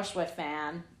huge Taylor Swift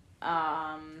fan.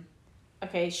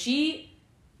 Okay,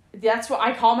 that's what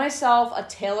I call myself, a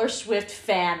Taylor Swift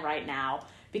fan right now,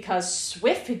 because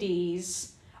Swifties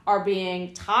are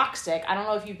being toxic. I don't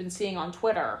know if you've been seeing on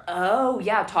Twitter. Oh,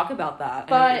 yeah, talk about that.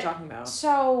 I know what you're talking about.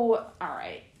 So,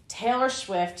 alright, Taylor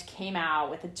Swift came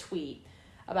out with a tweet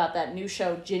about that new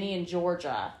show, Ginny and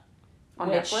Georgia. On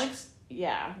Netflix?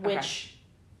 Yeah, which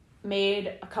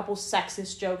made a couple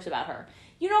sexist jokes about her.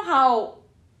 You know how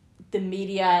the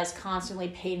media has constantly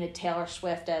painted Taylor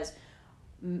Swift as,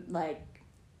 like,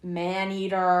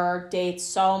 man-eater, dates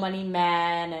so many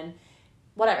men, and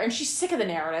whatever, and she's sick of the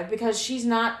narrative because she's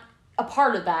not a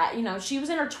part of that. You know, she was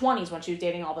in her 20s when she was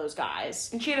dating all those guys.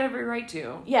 And she had every right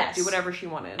to. Yes. Do whatever she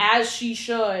wanted. As she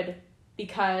should,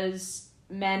 because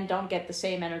men don't get the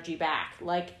same energy back.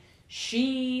 Like,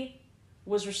 she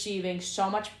was receiving so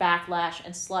much backlash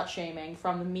and slut-shaming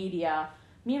from the media.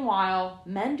 Meanwhile,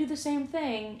 men do the same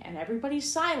thing, and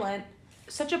everybody's silent.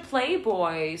 Such a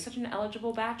playboy, such an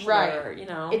eligible bachelor, right. You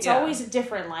know. It's always a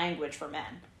different language for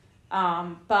men.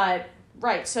 But...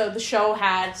 Right, so the show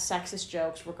had sexist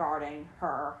jokes regarding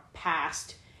her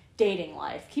past dating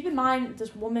life. Keep in mind,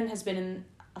 this woman has been in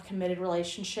a committed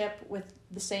relationship with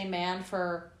the same man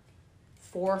for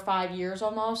 4 or 5 years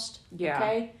almost. Yeah.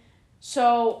 Okay?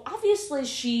 So, obviously,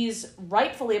 she's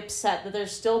rightfully upset that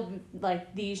there's still,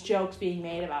 like, these jokes being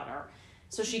made about her.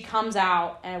 So she comes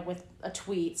out with a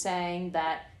tweet saying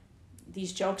that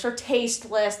these jokes are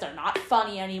tasteless, they're not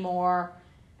funny anymore.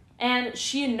 And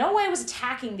she in no way was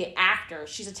attacking the actor.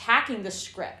 She's attacking the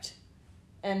script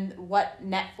and what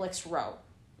Netflix wrote.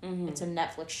 Mm-hmm. It's a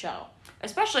Netflix show.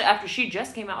 Especially after she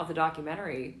just came out with a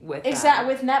documentary with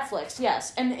Exactly, with Netflix,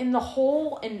 yes. And in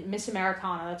Miss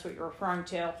Americana, that's what you're referring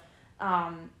to,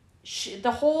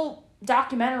 the whole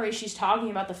documentary, she's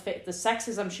talking about the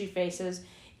sexism she faces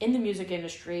in the music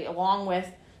industry, along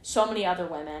with so many other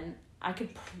women. I could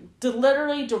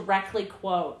literally directly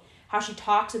quote how she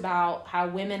talks about how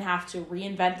women have to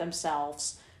reinvent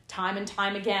themselves time and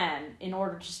time again in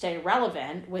order to stay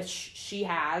relevant, which she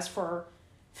has for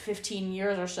 15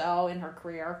 years or so in her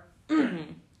career,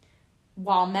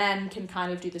 while men can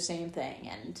kind of do the same thing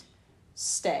and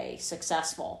stay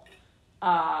successful.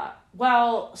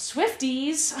 Well,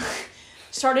 Swifties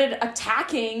started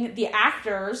attacking the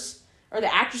actors or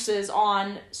the actresses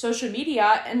on social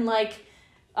media, and, like,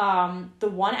 the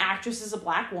one actress is a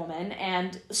black woman,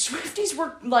 and Swifties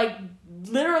were, like,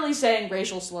 literally saying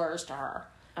racial slurs to her.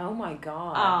 Oh my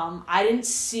god. I didn't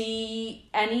see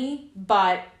any,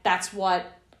 but that's what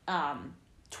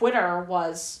Twitter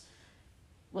was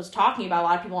talking about. A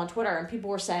lot of people on Twitter, and people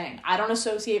were saying, I don't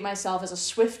associate myself as a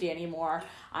Swiftie anymore.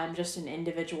 I'm just an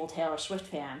individual Taylor Swift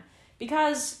fan.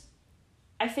 Because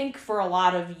I think for a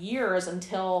lot of years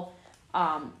until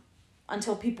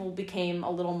people became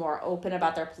a little more open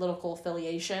about their political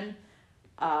affiliation,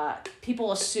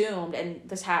 people assumed, and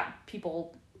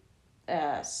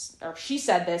she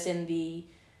said this in the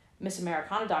Miss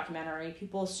Americana documentary,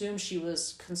 people assumed she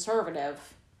was conservative.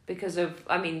 Because of,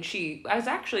 she was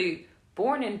actually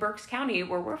born in Berks County,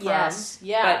 where we're from. Yes,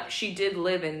 yeah. But she did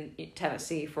live in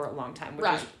Tennessee for a long time,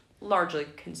 which is largely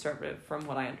conservative from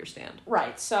what I understand.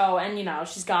 Right. So, and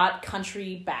she's got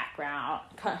country background.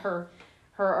 Her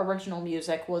original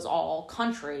music was all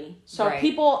country. So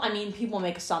people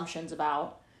make assumptions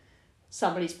about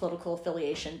somebody's political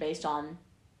affiliation based on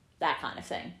that kind of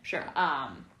thing. Sure.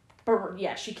 But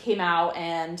yeah, she came out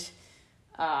and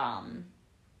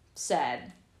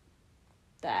said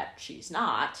that she's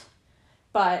not.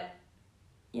 But,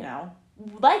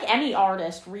 like any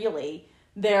artist, really,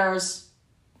 there's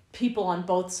people on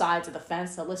both sides of the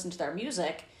fence that listen to their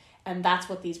music, and that's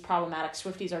what these problematic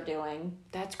Swifties are doing.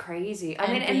 That's crazy.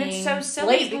 And it's so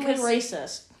silly because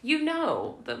racist.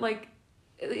 That,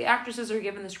 the actresses are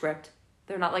given the script.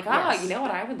 They're not like, you know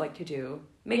what I would like to do?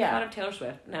 Make fun of Taylor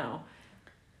Swift. No.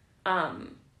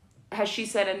 Has she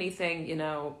said anything,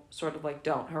 sort of like,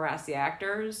 don't harass the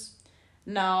actors?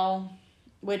 No,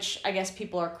 which I guess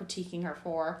people are critiquing her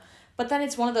for. But then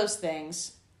it's one of those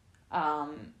things.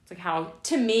 It's like how...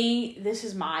 To me, this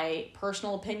is my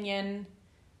personal opinion.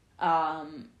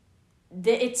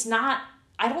 It's not...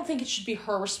 I don't think it should be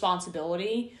her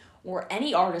responsibility or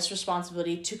any artist's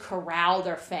responsibility to corral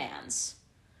their fans.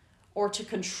 Or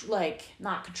to,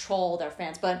 not control their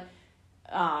fans, but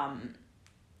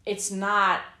it's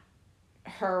not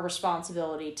her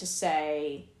responsibility to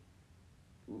say,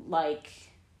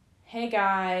 hey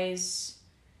guys,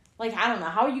 I don't know,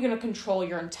 how are you going to control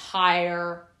your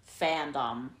entire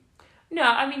fandom?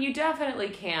 No, you definitely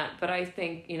can't, but I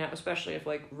think, especially if,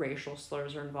 racial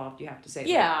slurs are involved, you have to say,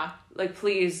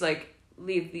 please,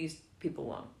 leave these people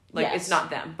alone. It's not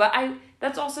them. But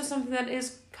that's also something that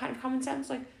is kind of common sense,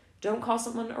 don't call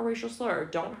someone a racial slur.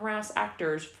 Don't harass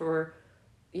actors for,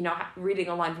 reading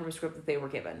a line from a script that they were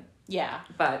given. Yeah.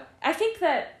 But I think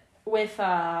that with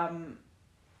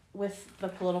the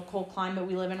political climate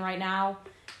we live in right now,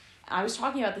 I was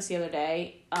talking about this the other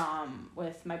day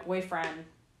with my boyfriend.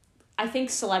 I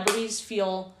think celebrities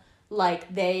feel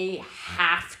like they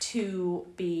have to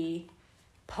be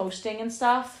posting and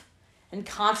stuff and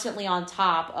constantly on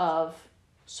top of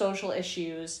social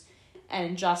issues and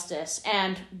injustice.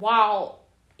 And while,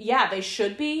 they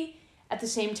should be, at the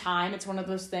same time, it's one of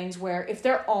those things where if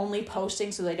they're only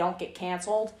posting so they don't get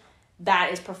canceled,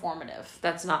 that is performative.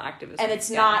 That's not activism. And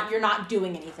it's not, you're not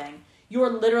doing anything. You're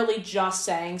literally just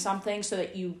saying something so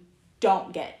that you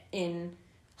don't get in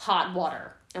hot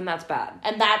water. And that's bad.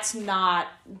 And that's not...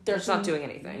 It's not doing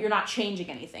anything. You're not changing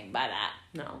anything by that.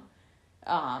 No.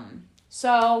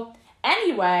 So,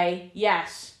 anyway,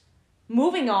 yes.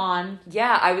 Moving on.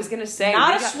 Yeah, I was going to say...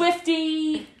 Not a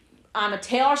Swiftie. I'm a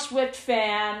Taylor Swift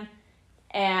fan.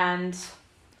 And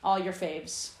all your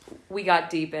faves. We got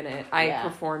deep in it. I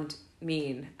performed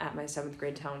Mean at my 7th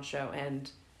grade talent show,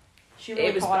 and... She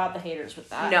really called out the haters with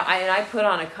that. No, I put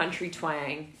on a country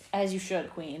twang. As you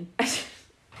should, queen.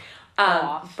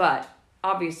 But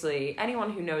obviously,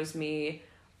 anyone who knows me,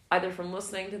 either from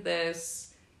listening to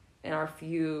this in our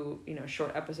few,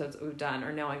 short episodes that we've done,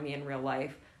 or knowing me in real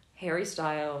life, Harry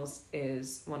Styles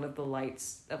is one of the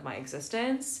lights of my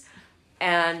existence.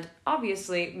 And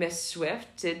obviously, Miss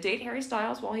Swift did date Harry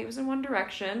Styles while he was in One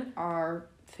Direction. Our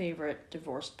favorite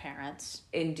divorced parents.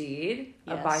 Indeed.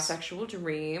 Yes. A bisexual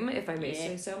dream, if I may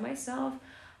say so myself.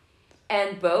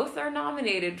 And both are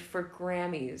nominated for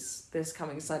Grammys this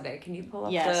coming Sunday. Can you pull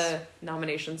up the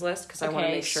nominations list? Because I want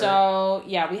to make sure. So,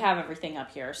 we have everything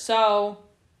up here. So,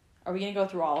 are we going to go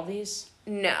through all of these?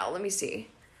 No, let me see.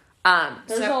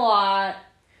 There's a lot.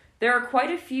 There are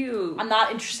quite a few. I'm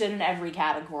not interested in every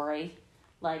category.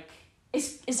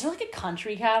 Is there a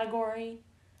country category?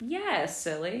 Yes,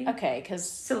 silly. Okay, because...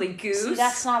 Silly goose. See,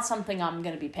 that's not something I'm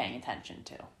going to be paying attention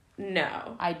to.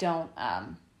 No. I don't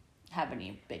have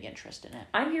any big interest in it.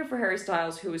 I'm here for Harry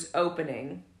Styles, who is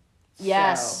opening.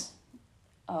 Yes. So.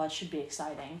 Oh, it should be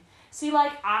exciting. See,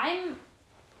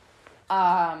 I'm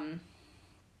not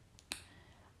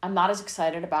as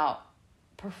excited about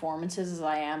performances as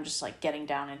I am just, getting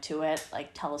down into it.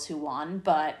 Tell us who won.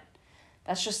 But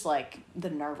that's just, the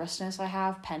nervousness I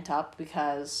have pent up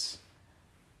because...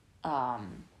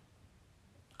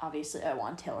 obviously I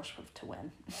want Taylor Swift to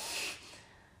win.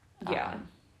 Yeah.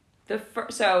 The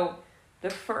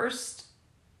first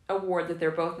award that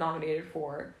they're both nominated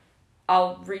for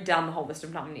I'll read down the whole list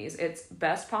of nominees. It's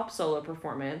Best Pop Solo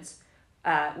Performance,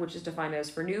 which is defined as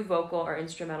for new vocal or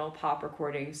instrumental pop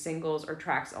recordings, singles, or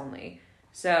tracks only.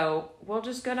 So we'll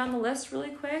just go down the list really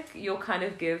quick. You'll kind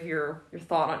of give your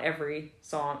thought on every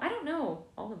song. I don't know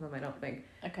all of them, I don't think.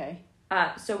 Okay.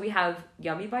 So we have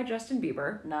Yummy by Justin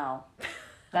Bieber. No.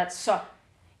 That's so...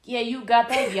 Yeah, you got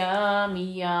that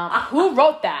yummy yum. Who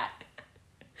wrote that?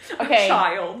 Okay. A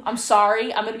child. I'm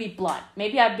sorry. I'm going to be blunt.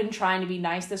 Maybe I've been trying to be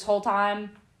nice this whole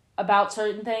time about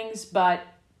certain things, but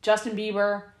Justin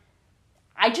Bieber...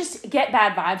 I just get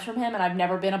bad vibes from him, and I've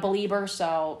never been a believer,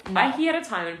 so no. He had a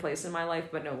time and place in my life,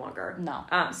 but no longer. No.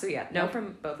 So yeah, no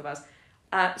from both of us.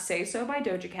 Say So by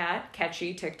Doja Cat,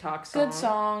 catchy TikTok song. Good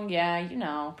song, yeah, you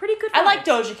know. Pretty good vibes. I like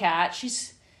Doja Cat.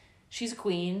 She's a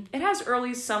queen. It has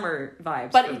early summer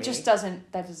vibes, but for it me. just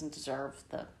doesn't deserve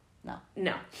the...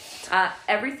 No.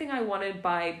 Everything I Wanted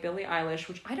by Billie Eilish,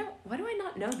 which why do I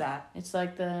not know that? It's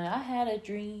like I had a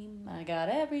dream, I got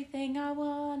everything I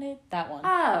wanted. That one.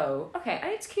 Oh, okay.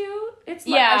 It's cute. It's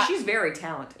she's very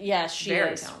talented. Yes, she is.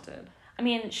 Very talented. I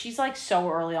mean, she's like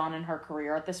so early on in her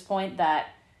career at this point that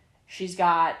she's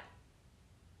got...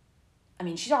 I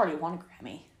mean, she's already won a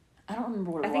Grammy. I don't remember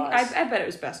what it was. I bet it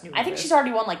was Best New Artist. I think she's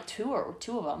already won like two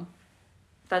of them.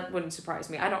 That wouldn't surprise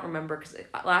me. I don't remember because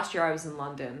last year I was in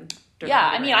London. Yeah,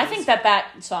 I mean, I think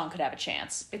that song could have a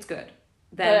chance. It's good.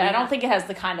 But I don't think it has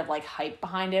the kind of like hype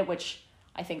behind it, which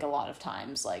I think a lot of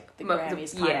times like the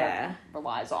Grammys kind of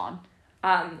relies on.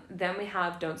 Then we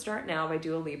have Don't Start Now by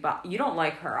Dua Lipa. You don't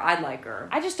like her. I like her.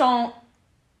 I just don't...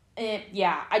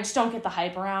 I just don't get the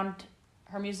hype around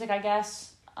her music, I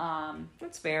guess.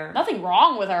 That's fair. Nothing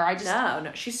wrong with her.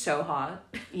 No, she's so hot.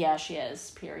 Yeah, she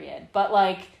is, period. But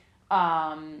like...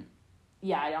 I'm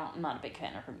not a big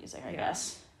fan of her music, I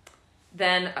guess.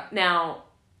 Then, now,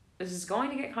 this is going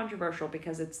to get controversial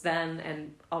because it's then,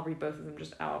 and I'll read both of them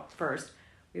just out first.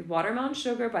 We have Watermelon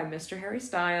Sugar by Mr. Harry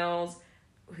Styles,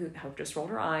 who Hope just rolled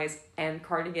her eyes, and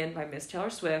Cardigan by Miss Taylor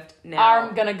Swift. Now,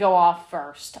 I'm gonna go off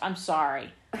first. I'm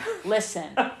sorry. Listen.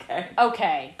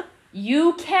 Okay.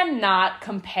 You cannot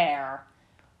compare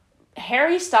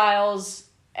Harry Styles'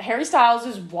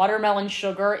 Watermelon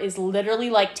Sugar is literally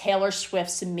like Taylor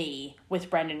Swift's Me with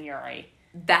Brendan Urie.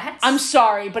 I'm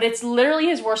sorry, but it's literally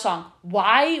his worst song.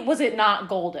 Why was it not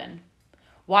Golden?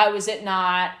 Why was it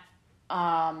not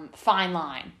Fine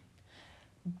Line?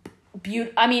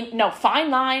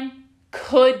 Fine Line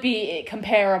could be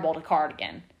comparable to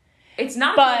Cardigan. It's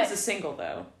not good as a single,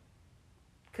 though.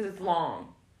 Because it's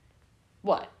long.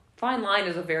 What? Fine Line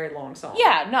is a very long song.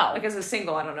 Yeah, no. Like, as a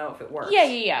single, I don't know if it works.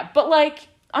 Yeah. But, like...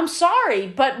 I'm sorry,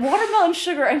 but Watermelon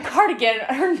Sugar and Cardigan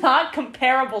are not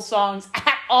comparable songs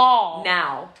at all.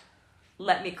 Now,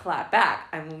 let me clap back.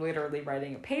 I'm literally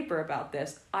writing a paper about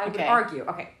this. I would argue.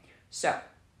 Okay, so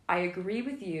I agree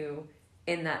with you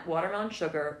in that Watermelon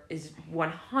Sugar is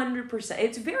 100%.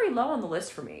 It's very low on the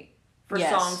list for me for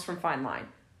songs from Fine Line.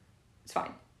 It's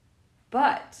fine.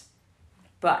 But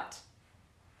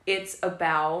it's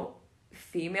about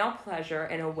female pleasure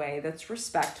in a way that's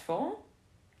respectful.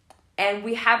 And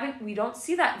we don't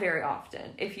see that very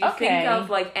often. If you think of,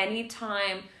 like, any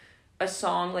time a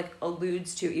song, like,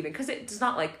 alludes to even... Because it's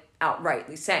not, like,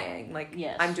 outrightly saying, like,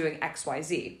 I'm doing X, Y,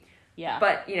 Z. Yeah.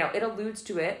 But, it alludes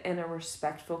to it in a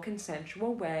respectful,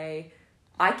 consensual way.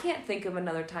 I can't think of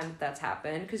another time that's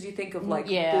happened. Because you think of, like,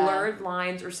 blurred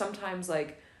lines or sometimes,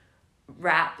 like,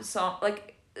 rap song...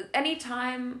 Like,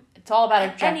 anytime... It's all about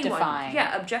objectifying.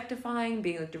 Objectifying,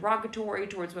 being, like, derogatory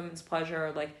towards women's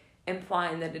pleasure, like...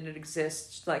 implying that it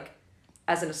exists, like,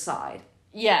 as an aside.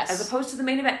 Yes. As opposed to the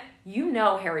main event.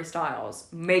 Harry Styles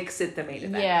makes it the main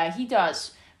event. Yeah, he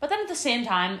does. But then at the same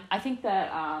time, I think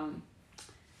that,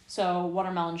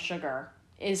 Watermelon Sugar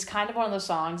is kind of one of those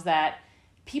songs that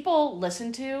people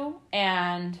listen to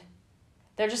and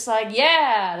they're just like,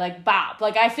 yeah, like, bop.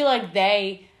 Like, I feel like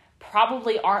they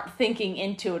probably aren't thinking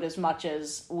into it as much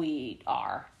as we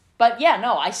are. But yeah,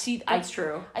 no, I see... That's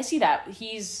true. I see that.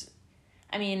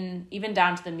 Even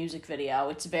down to the music video,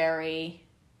 it's very,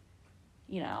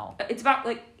 It's about,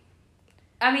 like...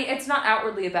 it's not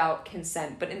outwardly about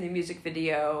consent, but in the music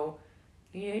video,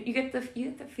 you get the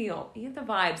feel, you get the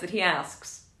vibes that he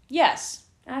asks. Yes.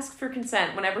 Asks for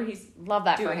consent whenever he's love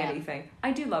that doing for him. anything.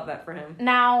 I do love that for him.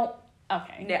 Now,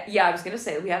 okay. Yeah, I was going to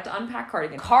say, we have to unpack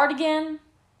Cardigan. Cardigan,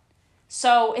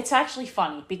 so it's actually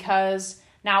funny, because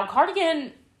now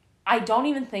Cardigan, I don't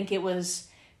even think it was...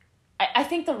 I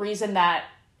think the reason that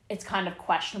it's kind of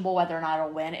questionable whether or not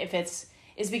it'll win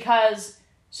is because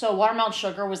Watermelon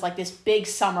Sugar was like this big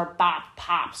summer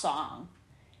pop song.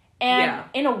 And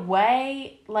in a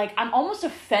way, like, I'm almost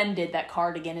offended that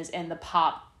Cardigan is in the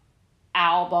pop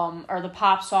album or the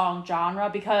pop song genre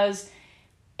because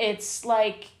it's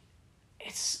like,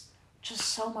 it's just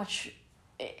so much,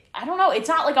 I don't know, it's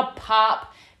not like a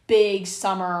pop big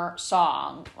summer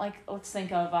song. Like, let's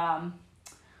think of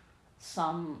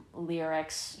some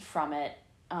lyrics from it.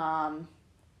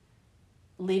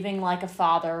 Leaving like a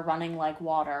father, running like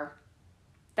water.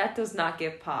 That does not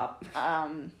give pop. I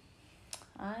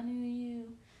knew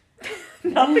you.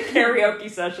 Not the karaoke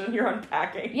session, you're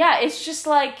unpacking. Yeah, it's just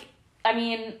like, I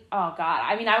mean, oh God.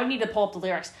 I mean, I would need to pull up the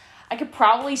lyrics. I could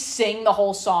probably sing the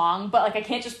whole song, but like I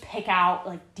can't just pick out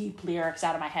like deep lyrics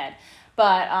out of my head.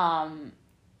 But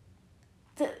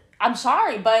I'm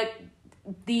sorry, but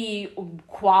the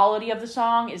quality of the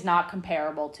song is not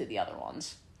comparable to the other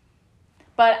ones.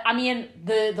 But I mean,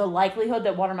 the likelihood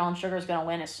that Watermelon Sugar is going to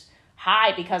win is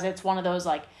high because it's one of those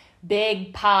like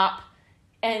big pop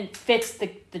and fits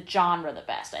the genre the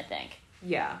best, I think.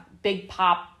 Yeah. Big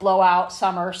pop blowout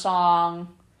summer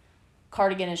song.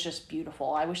 Cardigan is just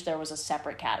beautiful. I wish there was a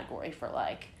separate category for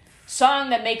like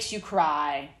song that makes you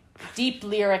cry, deep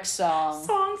lyric song.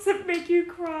 Songs that make you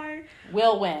cry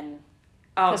Will win.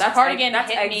 Oh, that's Cardigan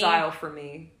that's hit Exile me. for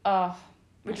me. Oh,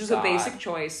 which is God. a basic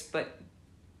choice, but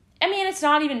I mean, it's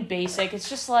not even basic. It's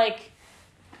just like,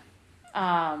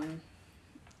 I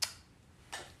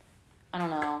don't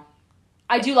know.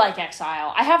 I do like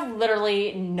Exile. I have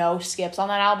literally no skips on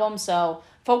that album, so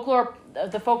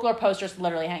the Folklore poster is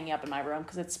literally hanging up in my room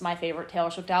because it's my favorite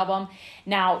Taylor Swift album.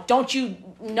 Now,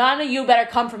 none of you better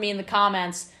come for me in the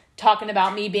comments talking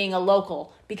about me being a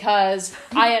local because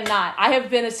I am not. I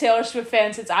have been a Taylor Swift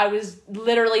fan since I was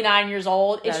literally 9 years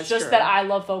old. It's just true. that I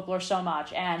love Folklore so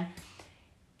much, and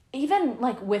even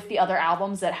like with the other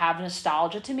albums that have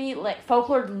nostalgia to me, like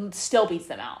Folklore still beats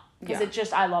them out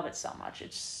because I love it so much.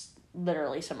 It's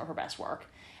literally some of her best work,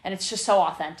 and it's just so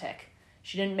authentic.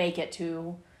 She didn't make it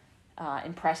to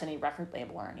impress any record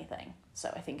label or anything,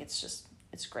 so I think it's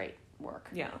great work.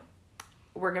 yeah.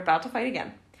 We're about to fight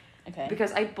again. Okay.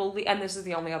 Because I believe, and this is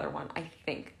the only other one, I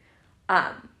think.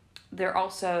 They're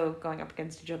also going up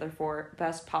against each other for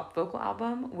Best Pop Vocal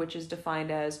Album, which is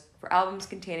defined as for albums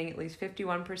containing at least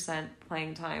 51%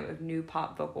 playing time of new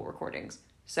pop vocal recordings.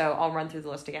 So I'll run through the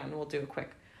list again and we'll do a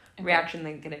quick reaction,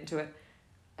 then get into it.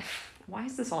 Why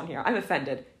is this on here? I'm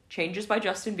offended. Changes by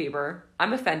Justin Bieber.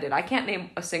 I'm offended. I can't name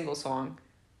a single song.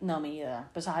 No, me either.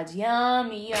 Besides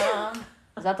Yummy Yum.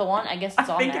 Is that the one? I guess it's on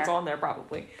there. I think it's on there,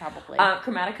 probably. Probably.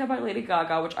 Chromatica by Lady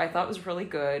Gaga, which I thought was really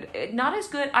good. Not as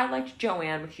good. I liked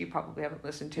Joanne, which you probably haven't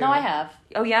listened to. No, I have.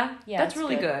 Oh, yeah? Yeah, That's it's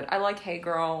really good. good. I like Hey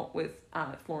Girl with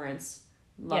Florence.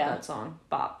 Love Yeah. that song.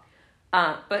 Bop.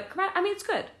 But I mean, it's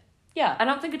good. Yeah. I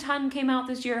don't think a ton came out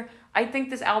this year. I think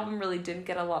this album really didn't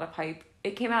get a lot of hype.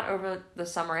 It came out over the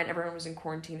summer and everyone was in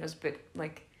quarantine. It was a bit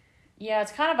like... Yeah,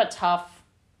 it's kind of a tough...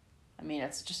 I mean,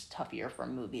 it's just a tough year for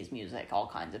movies, music, all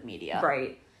kinds of media.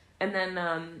 Right. And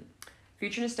then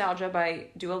Future Nostalgia by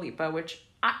Dua Lipa, which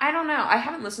I don't know. I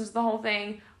haven't listened to the whole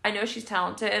thing. I know she's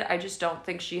talented. I just don't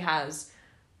think she has,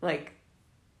 like,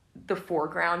 the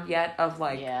foreground yet of,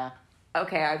 like,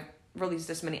 okay, I've released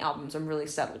this many albums. I'm really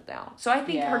settled now. So I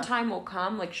think her time will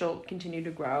come. Like, she'll continue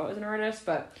to grow as an artist,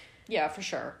 but... Yeah, for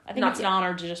sure. I think it's an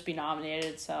honor to just be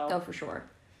nominated, so... Oh, for sure.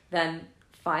 Then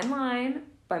Fine Line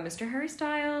by Mr. Harry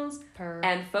Styles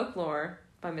and Folklore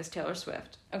by Miss Taylor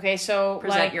Swift. Okay, so,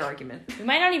 Present your argument. We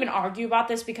might not even argue about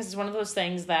this because it's one of those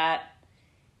things that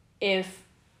if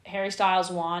Harry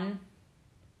Styles won,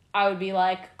 I would be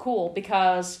like, cool,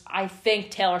 because I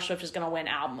think Taylor Swift is going to win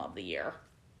Album of the Year.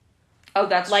 Oh,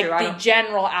 that's true. Like, the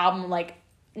general album, like,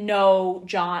 no,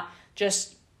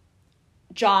 just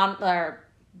genreless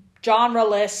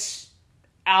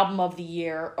Album of the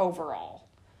Year overall.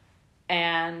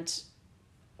 And,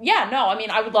 yeah, no, I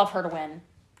mean, I would love her to win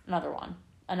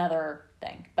another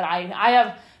thing. But I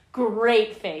have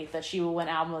great faith that she will win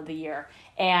Album of the Year.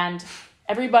 And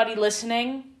everybody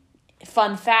listening,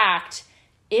 fun fact,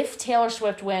 if Taylor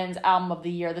Swift wins Album of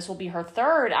the Year, this will be her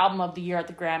third Album of the Year at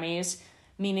the Grammys,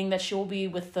 meaning that she will be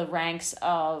with the ranks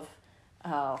of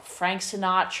Frank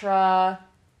Sinatra,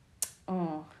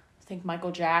 I think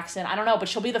Michael Jackson. I don't know, but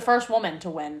she'll be the first woman to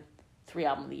win 3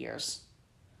 Album of the Years.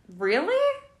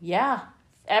 Really? Yeah,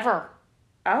 ever.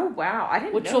 Oh, wow. I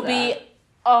didn't know that. Which will be,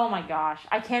 oh my gosh,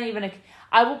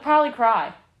 I will probably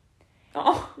cry.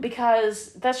 Oh.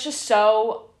 Because that's just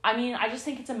so, I mean, I just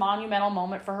think it's a monumental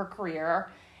moment for her career.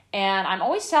 And I'm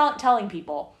always telling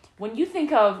people, when you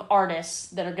think of artists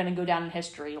that are going to go down in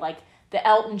history, like the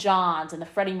Elton Johns and the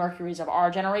Freddie Mercurys of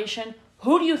our generation,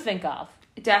 who do you think of?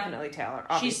 Definitely Taylor,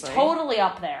 obviously. She's totally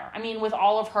up there. I mean, with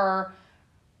all of her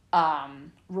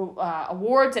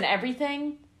awards and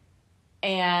everything.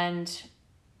 And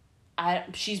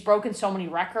she's broken so many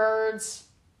records.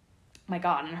 My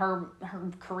God, and her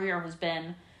career has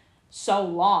been so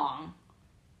long,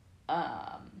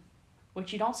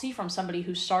 which you don't see from somebody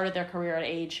who started their career at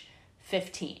age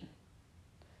 15.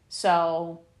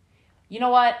 So, you know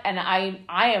what? And I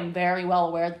am very well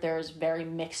aware that there's very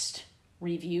mixed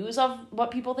reviews of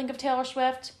what people think of Taylor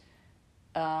Swift.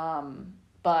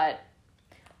 But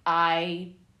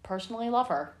I personally love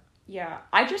her. Yeah.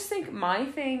 I just think my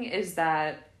thing is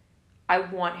that I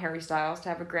want Harry Styles to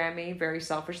have a Grammy very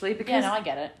selfishly because... Yeah, no, I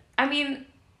get it. I mean,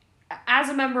 as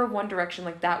a member of One Direction,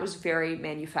 like, that was very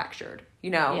manufactured.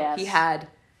 You know? Yes. He had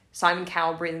Simon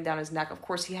Cowell breathing down his neck. Of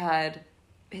course, he had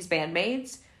his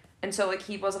bandmates. And so, like,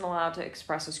 he wasn't allowed to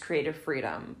express his creative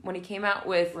freedom. When he came out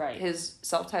with his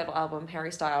self-titled album,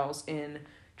 Harry Styles, in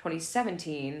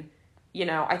 2017, you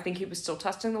know, I think he was still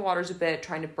testing the waters a bit,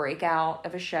 trying to break out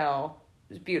of his shell.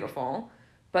 It was beautiful.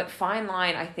 But Fine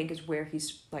Line, I think, is where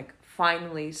he's, like,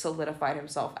 finally solidified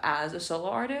himself as a solo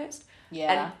artist.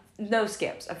 Yeah. And no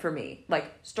skips for me. Like,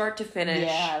 start to finish.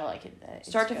 Yeah, I like it.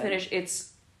 Start to finish,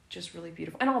 it's just really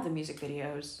beautiful. And all the music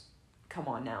videos. Come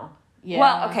on now. Yeah.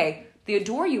 Well, okay. The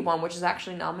Adore You one, which is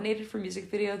actually nominated for Music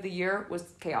Video of the Year, was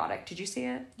chaotic. Did you see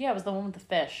it? Yeah, it was the one with the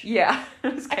fish. Yeah,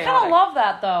 it was chaotic. I kind of love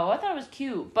that, though. I thought it was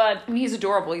cute, but... I mean, he's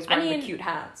adorable. He's wearing the cute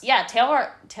hats. Yeah, Taylor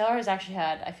has actually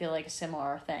had, I feel like, a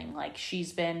similar thing. Like,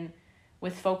 she's been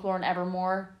with Folklore and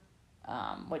Evermore,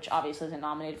 which obviously isn't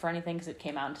nominated for anything because it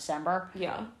came out in December.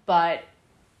 Yeah. But,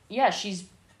 yeah, she's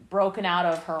broken out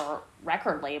of her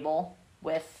record label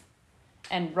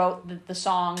and wrote the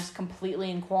songs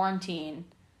completely in quarantine.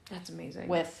 That's amazing.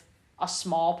 With a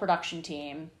small production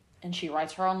team, and she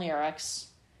writes her own lyrics.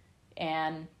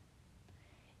 And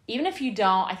even if you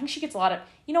don't, I think she gets a lot of...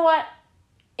 You know what?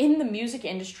 In the music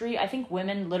industry, I think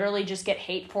women literally just get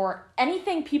hate for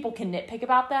anything people can nitpick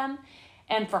about them.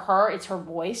 And for her, it's her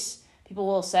voice. People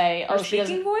will say... Her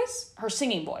speaking voice? Her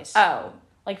singing voice. Oh.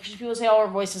 Like, people say, oh,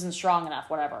 her voice isn't strong enough,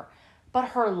 whatever. But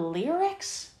her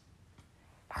lyrics...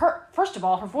 First of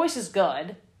all, her voice is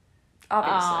good.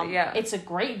 Obviously, yeah. It's a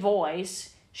great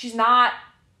voice. She's not...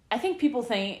 I think people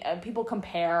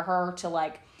compare her to,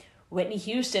 like, Whitney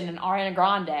Houston and Ariana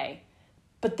Grande.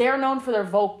 But they're known for their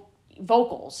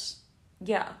vocals.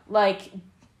 Yeah. Like,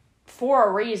 for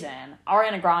a reason.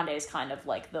 Ariana Grande is kind of,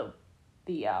 like, the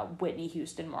Whitney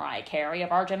Houston, Mariah Carey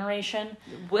of our generation.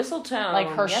 Whistle tone. Like,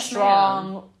 her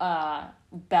strong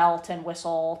belt and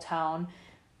whistle tone.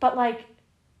 But, like,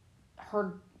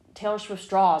 her Taylor Swift's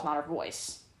draw is not her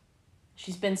voice.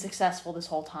 She's been successful this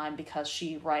whole time because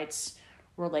she writes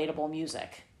relatable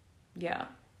music. Yeah.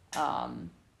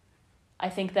 I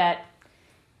think that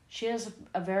she has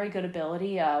a very good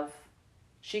ability of...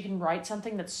 She can write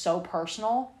something that's so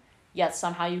personal, yet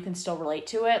somehow you can still relate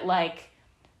to it. Like,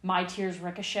 My Tears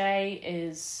Ricochet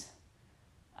is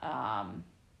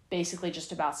basically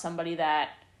just about somebody that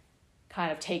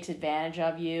kind of takes advantage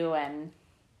of you and...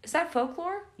 Is that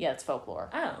Folklore? Yeah, it's Folklore.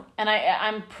 Oh. And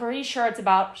I'm pretty sure it's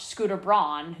about Scooter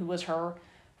Braun, who was her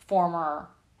former,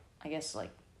 I guess, like,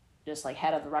 just, like,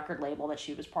 head of the record label that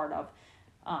she was part of.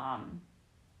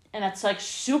 And it's, like,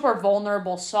 super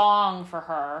vulnerable song for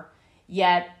her,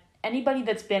 yet anybody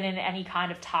that's been in any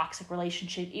kind of toxic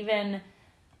relationship, even,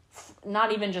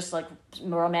 not even just, like,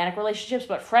 romantic relationships,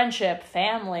 but friendship,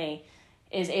 family,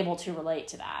 is able to relate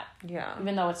to that. Yeah.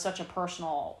 Even though it's such a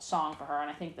personal song for her, and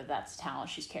I think that that's a talent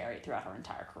she's carried throughout her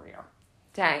entire career.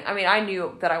 Dang. I mean, I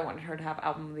knew that I wanted her to have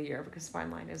Album of the Year because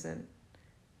Fine Line isn't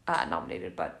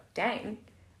nominated, but dang.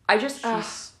 I just...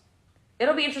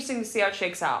 it'll be interesting to see how it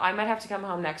shakes out. I might have to come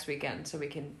home next weekend so we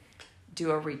can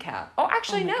do a recap. Oh,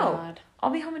 actually, no. God.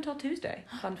 I'll be home until Tuesday.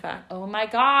 Fun fact. Oh my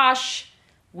gosh.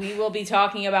 We will be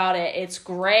talking about it. It's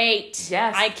great.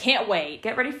 Yes. I can't wait.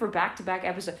 Get ready for back-to-back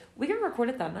episodes. We can record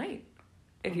it that night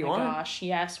if you want. Oh my gosh,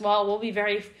 yes. Well, we'll be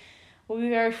very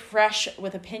fresh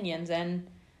with opinions, and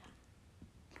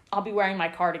I'll be wearing my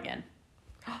cardigan.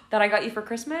 That I got you for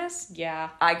Christmas? Yeah.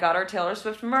 I got our Taylor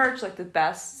Swift merch, like the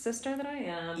best sister that I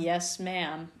am. Yes,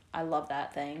 ma'am. I love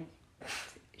that thing.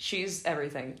 She's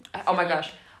everything. Oh my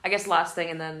gosh. I guess last thing,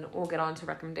 and then we'll get on to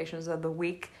recommendations of the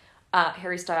week.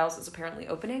 Harry Styles is apparently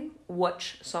opening.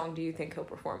 Which song do you think he'll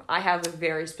perform? I have a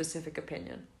very specific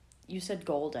opinion. You said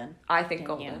Golden. I think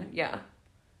Golden, yeah.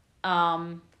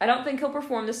 I don't think he'll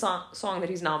perform the song that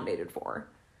he's nominated for.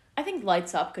 I think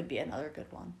Lights Up could be another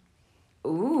good one.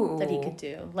 Ooh. That he could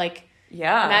do. Like,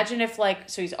 yeah. Imagine if, like,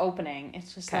 so he's opening.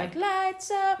 It's just like,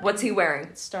 Lights Up. What's he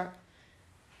wearing?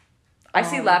 I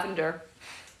see lavender.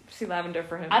 I see lavender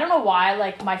for him. I don't know why,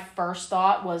 like, my first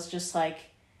thought was just, like,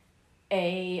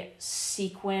 a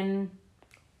sequin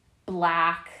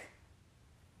black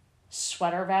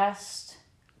sweater vest.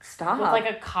 Stop. with like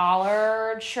a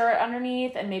collared shirt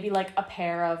underneath and maybe like a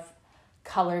pair of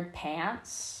colored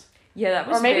pants. Yeah, that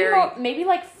was or maybe very... maybe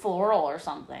like floral or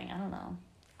something. I don't know.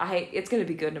 It's going to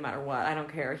be good no matter what. I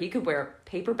don't care. He could wear a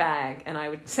paper bag, and I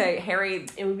would say, Harry...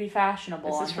 It would be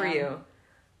fashionable. This is for you.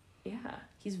 Yeah.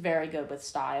 He's very good with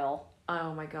style.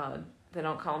 Oh, my God. They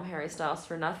don't call him Harry Styles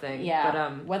for nothing. Yeah.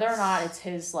 But, whether or not it's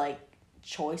his, like,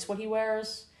 choice what he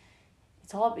wears,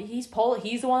 it's all... He's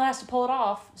the one that has to pull it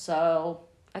off, so...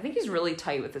 I think he's really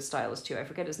tight with his stylist, too. I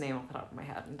forget his name off the top of my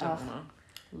head. And don't want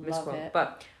to misquote. It.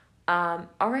 But,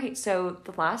 all right. So,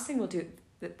 the last thing we'll do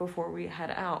before we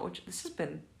head out, which this has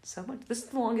been so much... This is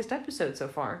the longest episode so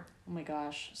far. Oh my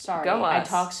gosh. Sorry. Go us. I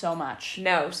talk so much.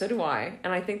 No, so do I.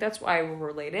 And I think that's why we're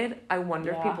related. I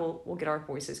wonder if people will get our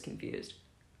voices confused.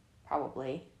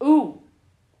 Probably. Ooh.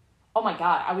 Oh my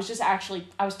God. I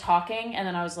was talking and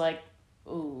then I was like,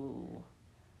 ooh.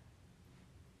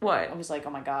 What? I was like,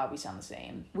 oh my God, we sound the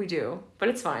same. We do, but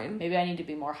it's fine. Maybe I need to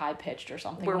be more high-pitched or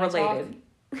something. We're related.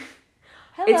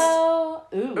 Hello.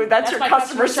 Ooh. That's your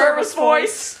customer service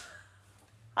voice.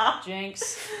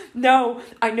 Jinx. No,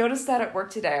 I noticed that at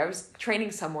work today. I was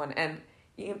training someone and,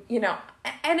 you know,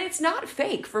 and it's not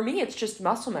fake. For me, it's just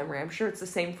muscle memory. I'm sure it's the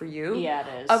same for you. Yeah,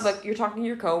 it is. Of like, you're talking to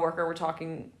your coworker, we're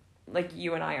talking like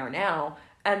you and I are now,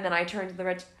 and then I turn to the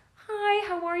reg, hi,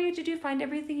 how are you? Did you find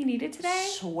everything you needed today?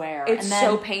 Swear. It's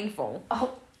so painful.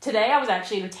 Oh, today I was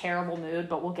actually in a terrible mood,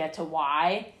 but we'll get to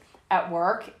why at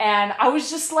work. And I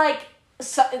was just like,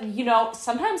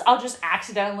 sometimes I'll just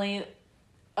accidentally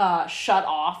shut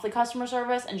off the customer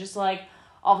service and just like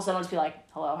all of a sudden I'll just be like,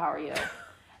 hello, how are you?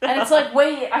 And it's like,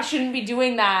 wait, I shouldn't be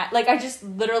doing that. Like I just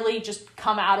literally just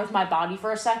come out of my body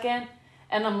for a second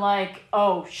and I'm like,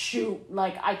 oh shoot,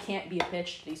 like I can't be a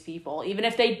bitch to these people. Even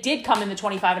if they did come in the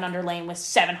 25 and under lane with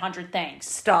 700 things.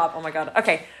 Stop. Oh my God.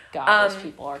 Okay. God, those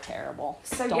people are terrible.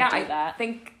 So Don't do that. I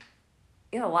think,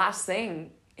 last thing,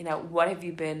 what have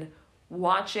you been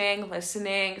watching,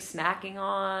 listening, snacking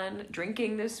on,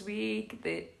 drinking this week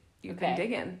that you've been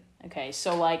digging? Okay,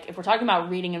 so like if we're talking about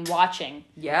reading and watching,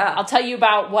 I'll tell you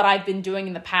about what I've been doing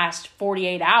in the past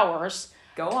 48 hours.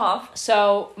 Go off.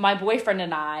 So my boyfriend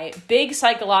and I, big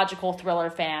psychological thriller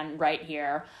fan right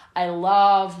here. I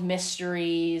love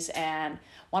mysteries, and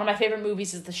one of my favorite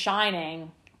movies is The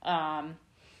Shining.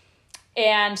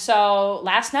 And so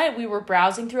last night we were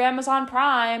browsing through Amazon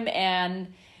Prime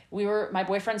and my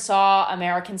boyfriend saw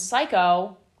American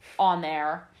Psycho on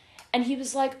there and he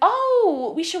was like,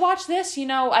 oh, we should watch this. He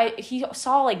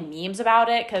saw like memes about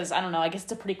it because I don't know, I guess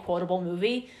it's a pretty quotable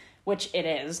movie, which it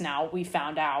is now. We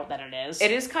found out that it is.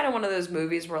 It is kind of one of those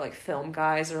movies where like film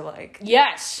guys are like,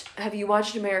 yes. Have you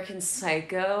watched American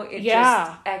Psycho? It's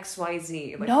just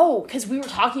XYZ. Like, no, because we were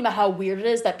talking about how weird it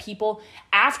is that people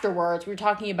afterwards, we were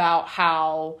talking about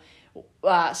how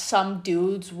some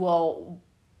dudes will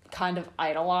kind of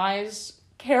idolize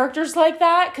characters like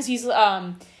that because he's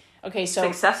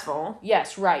successful.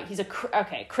 Yes, right. He's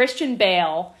Christian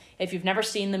Bale. If you've never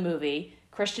seen the movie,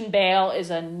 Christian Bale is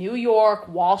a New York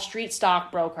Wall Street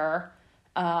stockbroker,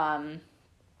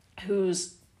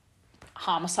 who's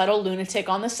homicidal lunatic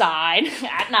on the side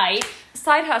at night.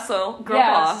 Side hustle, girl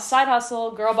boss. Side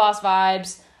hustle, girl boss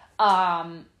vibes.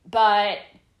 But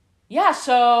yeah,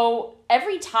 so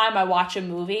every time I watch a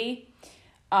movie,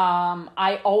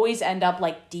 I always end up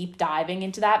like deep diving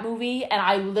into that movie, and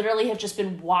I literally have just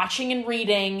been watching and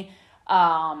reading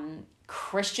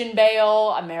Christian Bale,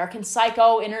 American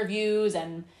Psycho interviews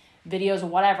and videos or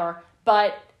whatever,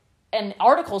 and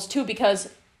articles too, because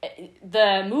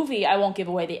the movie, I won't give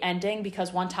away the ending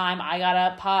because one time I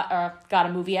got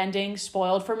a movie ending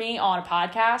spoiled for me on a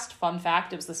podcast. Fun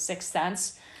fact, it was The Sixth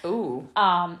Sense. Ooh.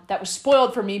 That was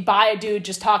spoiled for me by a dude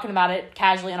just talking about it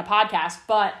casually on a podcast,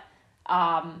 but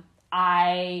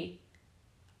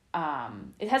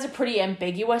it has a pretty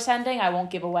ambiguous ending. I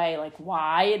won't give away like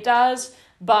why it does,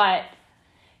 but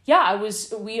yeah,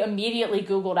 we immediately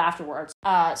Googled afterwards.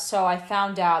 So I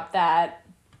found out that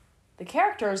the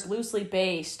character is loosely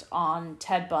based on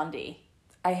Ted Bundy.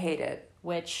 I hate it.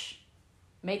 Which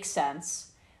makes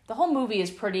sense. The whole movie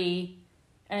is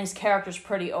and his character's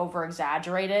pretty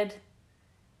over-exaggerated,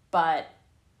 but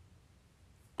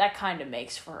that kind of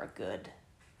makes for a good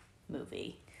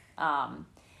movie.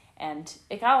 And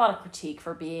it got a lot of critique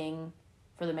for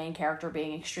the main character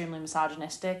being extremely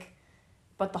misogynistic,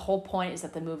 but the whole point is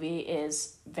that the movie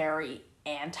is very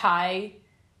anti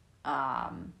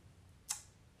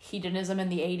hedonism in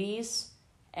the 80s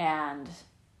and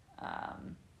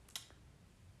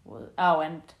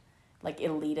and like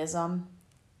elitism,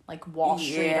 like Wall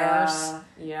Streeters.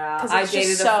 Yeah. I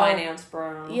dated a finance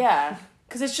bro. Yeah,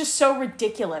 because it's just so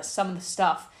ridiculous, some of the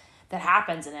stuff that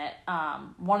happens in it.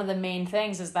 One of the main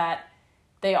things is that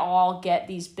they all get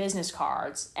these business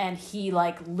cards, and he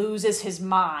like loses his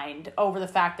mind over the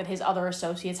fact that his other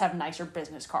associates have nicer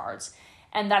business cards,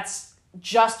 and that's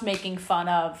just making fun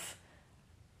of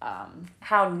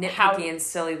how nitpicky and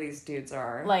silly these dudes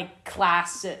are, like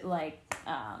class, like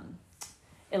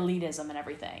elitism and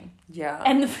everything. Yeah,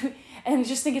 and I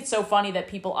just think it's so funny that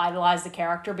people idolize the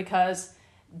character because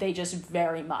they just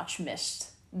very much missed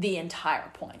the entire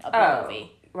point of the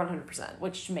movie. 100%.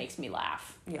 Which makes me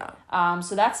laugh. Yeah.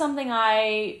 So that's something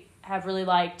I have really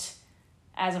liked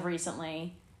as of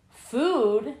recently.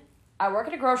 Food. I work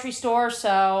at a grocery store,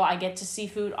 so I get to see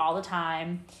food all the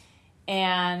time.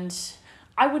 And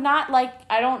I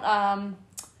don't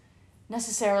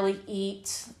necessarily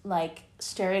eat like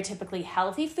stereotypically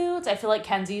healthy foods. I feel like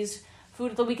Kenzie's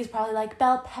food of the week is probably like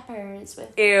bell peppers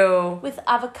with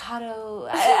avocado.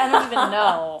 I don't even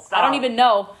know. I don't even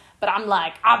know. But I'm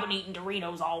like, I've been eating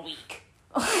Doritos all week.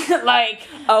 Like,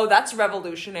 oh, that's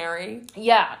revolutionary.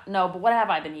 Yeah, no, but what have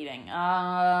I been eating?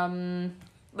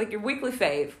 Like your weekly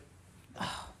fave.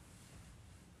 Oh.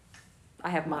 I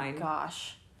have mine.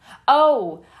 Gosh.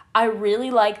 Oh, I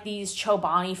really like these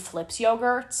Chobani Flips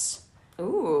yogurts.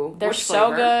 Ooh, they're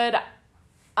so good.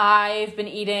 I've been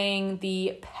eating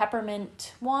the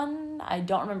peppermint one. I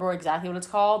don't remember exactly what it's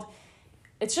called.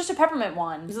 It's just a peppermint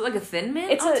one. Is it like a Thin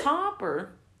Mint on top,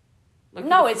 or? Like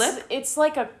no, it's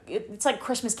like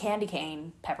Christmas candy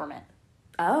cane peppermint.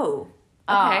 Oh,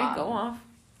 okay, go off.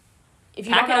 If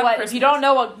you don't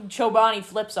know what Chobani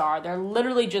Flips are, they're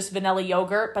literally just vanilla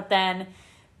yogurt, but then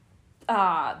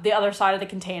the other side of the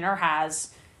container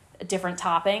has different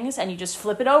toppings, and you just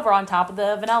flip it over on top of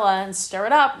the vanilla and stir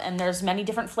it up, and there's many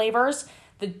different flavors.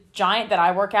 The Giant that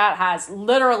I work at has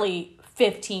literally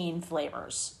 15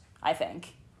 flavors, I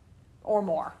think, or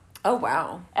more. Oh,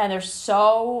 wow. And there's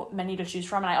so many to choose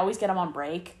from, and I always get them on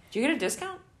break. Do you get a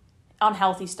discount? On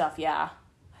healthy stuff, yeah.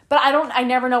 But I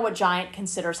never know what Giant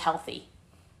considers healthy.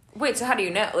 Wait, so how do you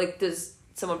know? Like, does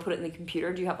someone put it in the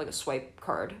computer? Do you have, like, a swipe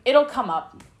card? It'll come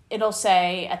up. It'll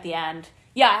say at the end,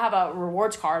 yeah, I have a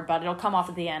rewards card, but it'll come off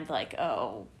at the end like,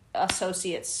 oh,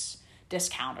 associates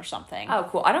discount or something. Oh,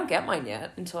 cool. I don't get mine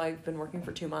yet until I've been working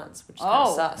for 2 months, which is kind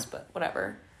of sus, but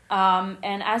whatever.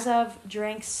 And as of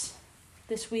drinks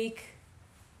this week,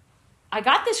 I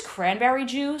got this cranberry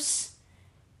juice.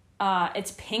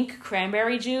 It's pink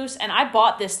cranberry juice, and I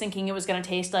bought this thinking it was going to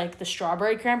taste like the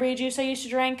strawberry cranberry juice I used to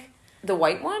drink. The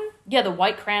white one? Yeah, the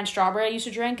white cran strawberry I used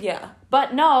to drink. Yeah.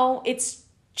 But no, it's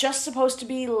just supposed to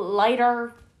be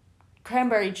lighter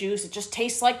cranberry juice. It just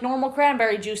tastes like normal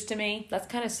cranberry juice to me. That's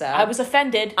kind of sad. I was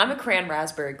offended. I'm a cran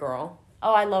raspberry girl.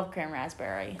 Oh, I love cran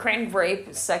raspberry. Cran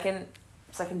grape, second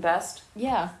best.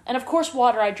 Yeah. And of course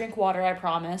water. I drink water, I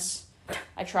promise.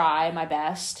 I try my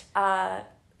best.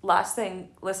 Last thing,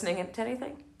 listening to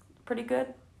anything? Pretty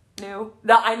good? New?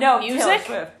 I know. Music? Taylor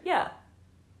Swift. Yeah.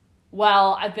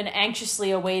 Well, I've been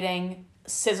anxiously awaiting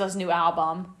SZA's new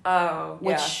album. Oh, yeah.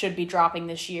 Which should be dropping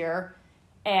this year.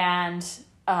 And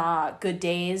Good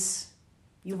Days.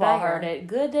 You've all heard it.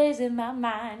 Good Days in My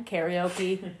Mind.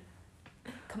 Karaoke.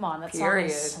 Come on, that song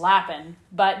is slapping.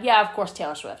 But yeah, of course,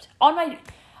 Taylor Swift. I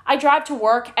drive to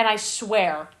work, and I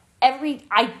swear,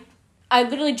 I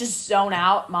literally just zone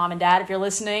out. Mom and Dad, if you're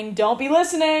listening, don't be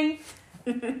listening.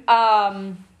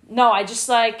 No, I just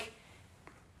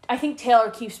I think Taylor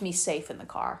keeps me safe in the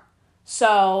car.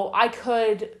 So I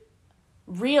could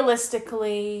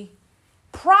realistically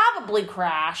probably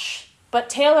crash, but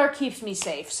Taylor keeps me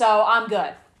safe. So I'm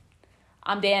good.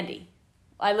 I'm dandy.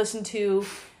 I listen to...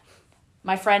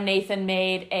 My friend Nathan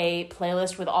made a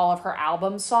playlist with all of her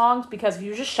album songs, because if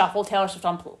you just shuffle Taylor Swift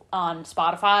on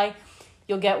Spotify,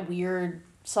 you'll get weird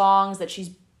songs that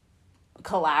she's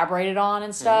collaborated on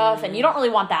and stuff, and you don't really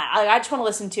want that. I just want to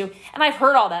listen to, and I've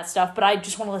heard all that stuff, but I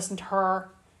just want to listen to her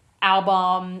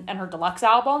album and her deluxe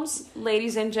albums.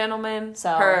 Ladies and gentlemen,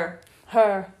 so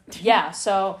her. Yeah,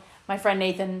 so my friend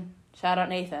Nathan, shout out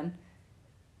Nathan,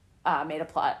 made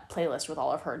a playlist with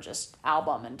all of her just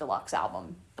album and deluxe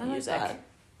album music.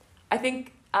 I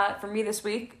think for me this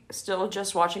week, still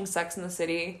just watching Sex and the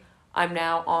City. I'm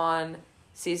now on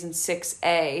season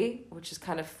 6A, which is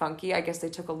kind of funky. I guess they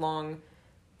took a long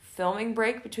filming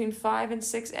break between 5 and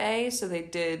 6A, so they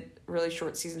did really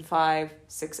short season 5,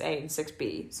 6A, and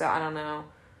 6B. So I don't know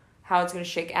how it's going to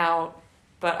shake out,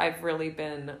 but I've really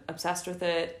been obsessed with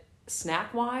it.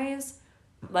 Snack-wise,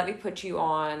 let me put you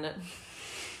on...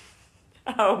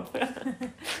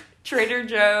 Trader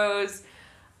Joe's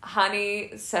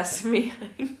honey sesame.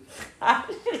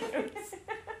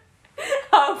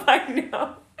 Oh, I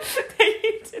know that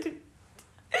you didn't.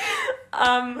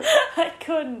 I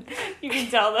couldn't. You can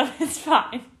tell them it's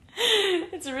fine.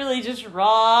 It's really just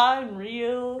raw and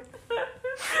real.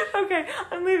 Okay,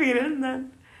 I'm leaving it in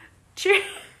then. Cheers.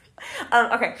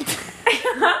 Okay.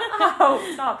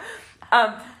 Oh, stop.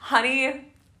 Honey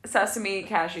sesame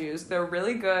cashews. They're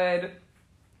really good.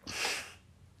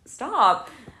 Stop.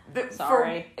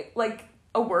 Sorry. For, like,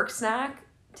 a work snack,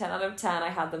 10 out of 10. I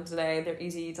had them today. They're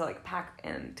easy to, like, pack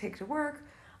and take to work.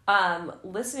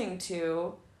 Listening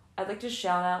to, I'd like to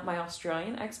shout out my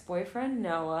Australian ex-boyfriend,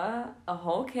 Noah, a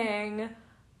whole king.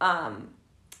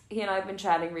 He and I have been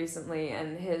chatting recently,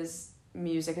 and his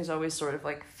music has always sort of,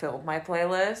 like, filled my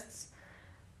playlists.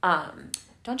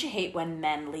 Don't you hate when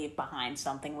men leave behind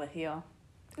something with you?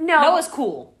 No. Noah's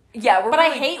cool. Yeah, But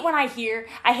I hate when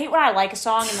I like a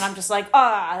song and then I'm just like,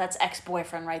 that's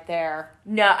ex-boyfriend right there.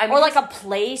 No, I mean... Or like a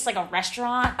place, like a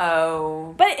restaurant.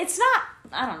 Oh. But it's not,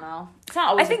 I don't know. It's not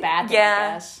always a bad thing, I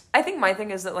guess. I think my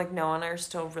thing is that, like, Noah and I are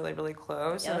still really, really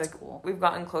close. Yeah, and, that's like, cool. We've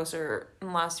gotten closer in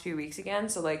the last few weeks again,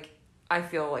 so, like, I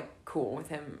feel, like, cool with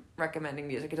him recommending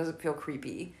music. It doesn't feel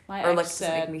creepy. Or, like, doesn't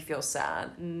make me feel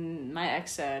sad. My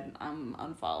ex said, I'm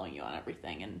unfollowing you on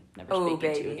everything and never Oh, speaking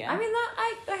baby. to you again. I mean,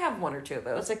 I have one or two of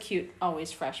those. That's a cute,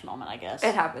 always fresh moment, I guess.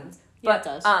 It happens. Yeah, But,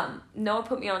 it does. Noah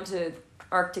put me onto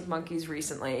Arctic Monkeys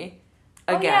recently.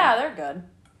 Oh, Again. yeah, they're good.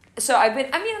 So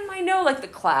I know, like, the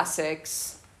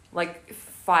classics, like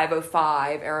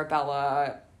 505,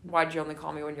 Arabella, Why'd You Only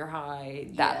Call Me When You're High,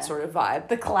 that sort of vibe.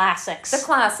 The classics. The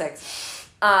classics.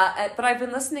 But I've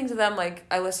been listening to them, like,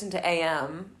 I listened to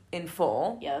AM in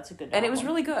full. Yeah, that's a good And it was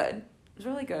album. really good. It was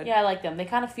really good. Yeah, I like them. They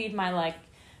kind of feed my, like,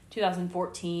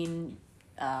 2014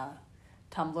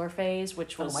 Tumblr phase,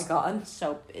 which was... Oh my God.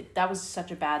 That was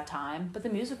such a bad time. But the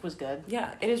music was good.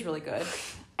 Yeah, it is really good.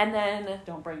 And then...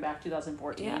 Don't bring back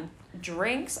 2014. Yeah.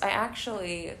 Drinks, I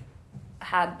actually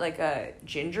had, like, a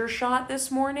ginger shot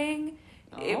this morning.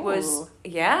 It was...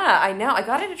 Yeah, I know. I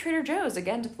got it at Trader Joe's,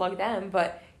 again, to plug them,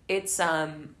 but it's...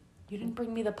 You didn't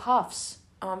bring me the puffs.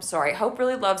 Oh, I'm sorry. Hope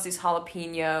really loves these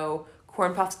jalapeno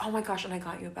corn puffs. Oh my gosh, and I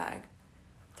got you a bag.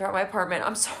 They're at my apartment.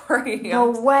 I'm sorry. No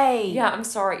way. Yeah, I'm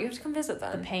sorry. You have to come visit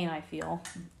them. The pain I feel.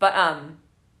 But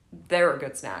they're a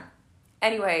good snack.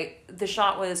 Anyway, the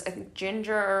shot was, I think,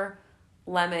 ginger,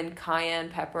 lemon, cayenne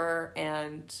pepper,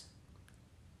 and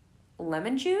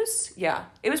lemon juice. Yeah,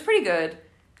 it was pretty good.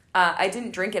 I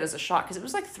didn't drink it as a shot because it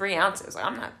was like 3 ounces. Like,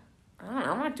 I'm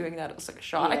not doing that as like a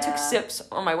shot. Yeah. I took sips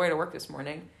on my way to work this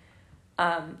morning.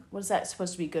 What is that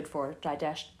supposed to be good for?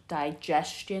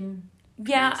 Digestion?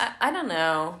 Yeah, I don't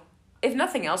know. If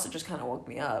nothing else, it just kind of woke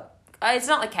me up. It's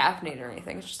not like caffeinated or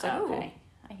anything. It's just like, Okay.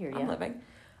 I hear you. I'm living.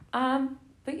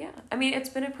 But yeah, I mean, it's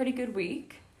been a pretty good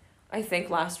week. I think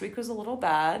last week was a little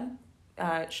bad.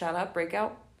 Shout out, break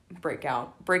up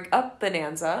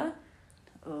Bonanza.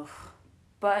 Ugh.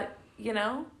 But, you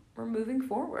know, we're moving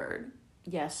forward.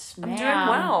 Yes, ma'am. I'm doing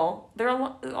well. There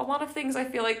are a lot of things I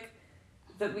feel like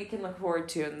that we can look forward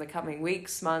to in the coming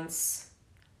weeks, months,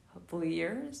 hopefully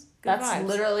years. Good That's vibes.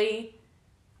 literally...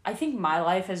 I think my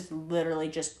life has literally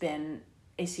just been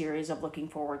a series of looking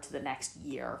forward to the next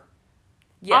year.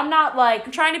 Yeah. I'm not like...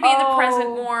 I'm trying to be in the present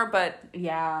more, but,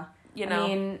 Yeah. you know. I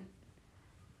mean,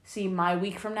 see, my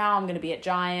week from now, I'm going to be at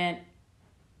Giant,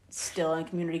 still in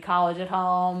community college at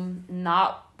home.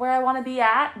 Not where I want to be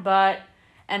at, but...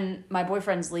 And my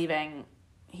boyfriend's leaving.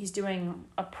 He's doing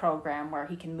a program where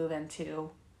he can move into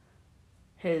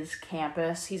his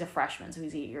campus. He's a freshman, so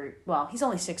he's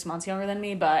only 6 months younger than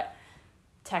me, but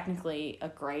technically a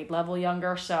grade level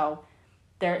younger. So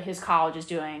his college is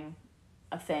doing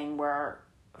a thing where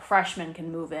freshmen can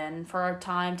move in for a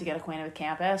time to get acquainted with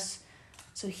campus.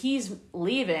 So he's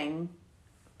leaving,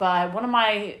 but one of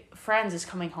my friends is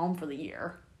coming home for the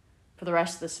year, for the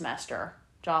rest of the semester.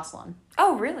 Jocelyn.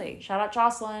 Oh, really? Shout out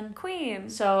Jocelyn. Queen.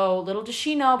 So little does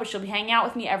she know, but she'll be hanging out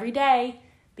with me every day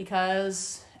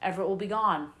because Everett will be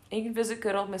gone. And you can visit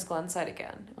good old Miss Glenside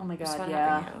again. Oh my It was God, fun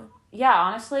yeah. having you. Yeah,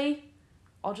 honestly,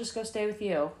 I'll just go stay with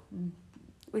you.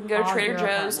 We can go to Pause Trader your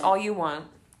Joe's apartment. all you want.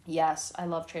 Yes, I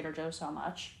love Trader Joe's so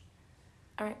much.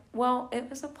 All right. Well, it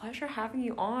was a pleasure having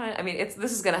you on. I mean,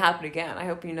 this is going to happen again. I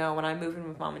hope you know when I move in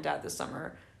with Mom and Dad this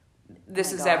summer,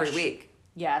 this Oh my is every gosh. week.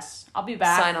 Yes, I'll be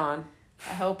back. Sign on.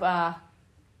 I hope,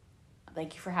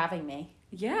 thank you for having me.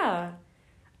 Yeah.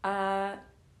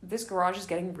 This garage is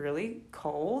getting really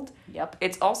cold. Yep.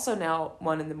 It's also now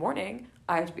 1 a.m.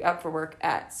 I have to be up for work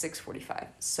at 6:45.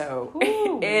 So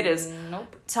Ooh, it is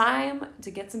nope. time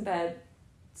to get some bed.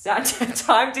 Time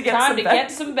to get some bed.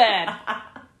 Get some bed.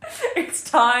 It's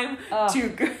time Ugh. to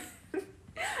go. That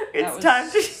It's was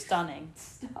time to. stunning.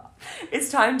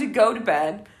 It's time to go to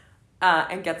bed,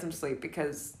 and get some sleep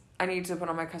because I need to put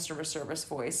on my customer service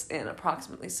voice in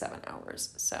approximately 7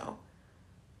 hours. So,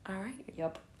 all right.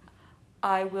 Yep.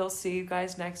 I will see you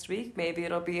guys next week. Maybe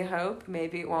it'll be Hope.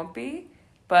 Maybe it won't be.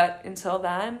 But until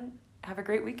then, have a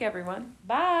great week, everyone.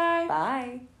 Bye.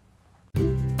 Bye.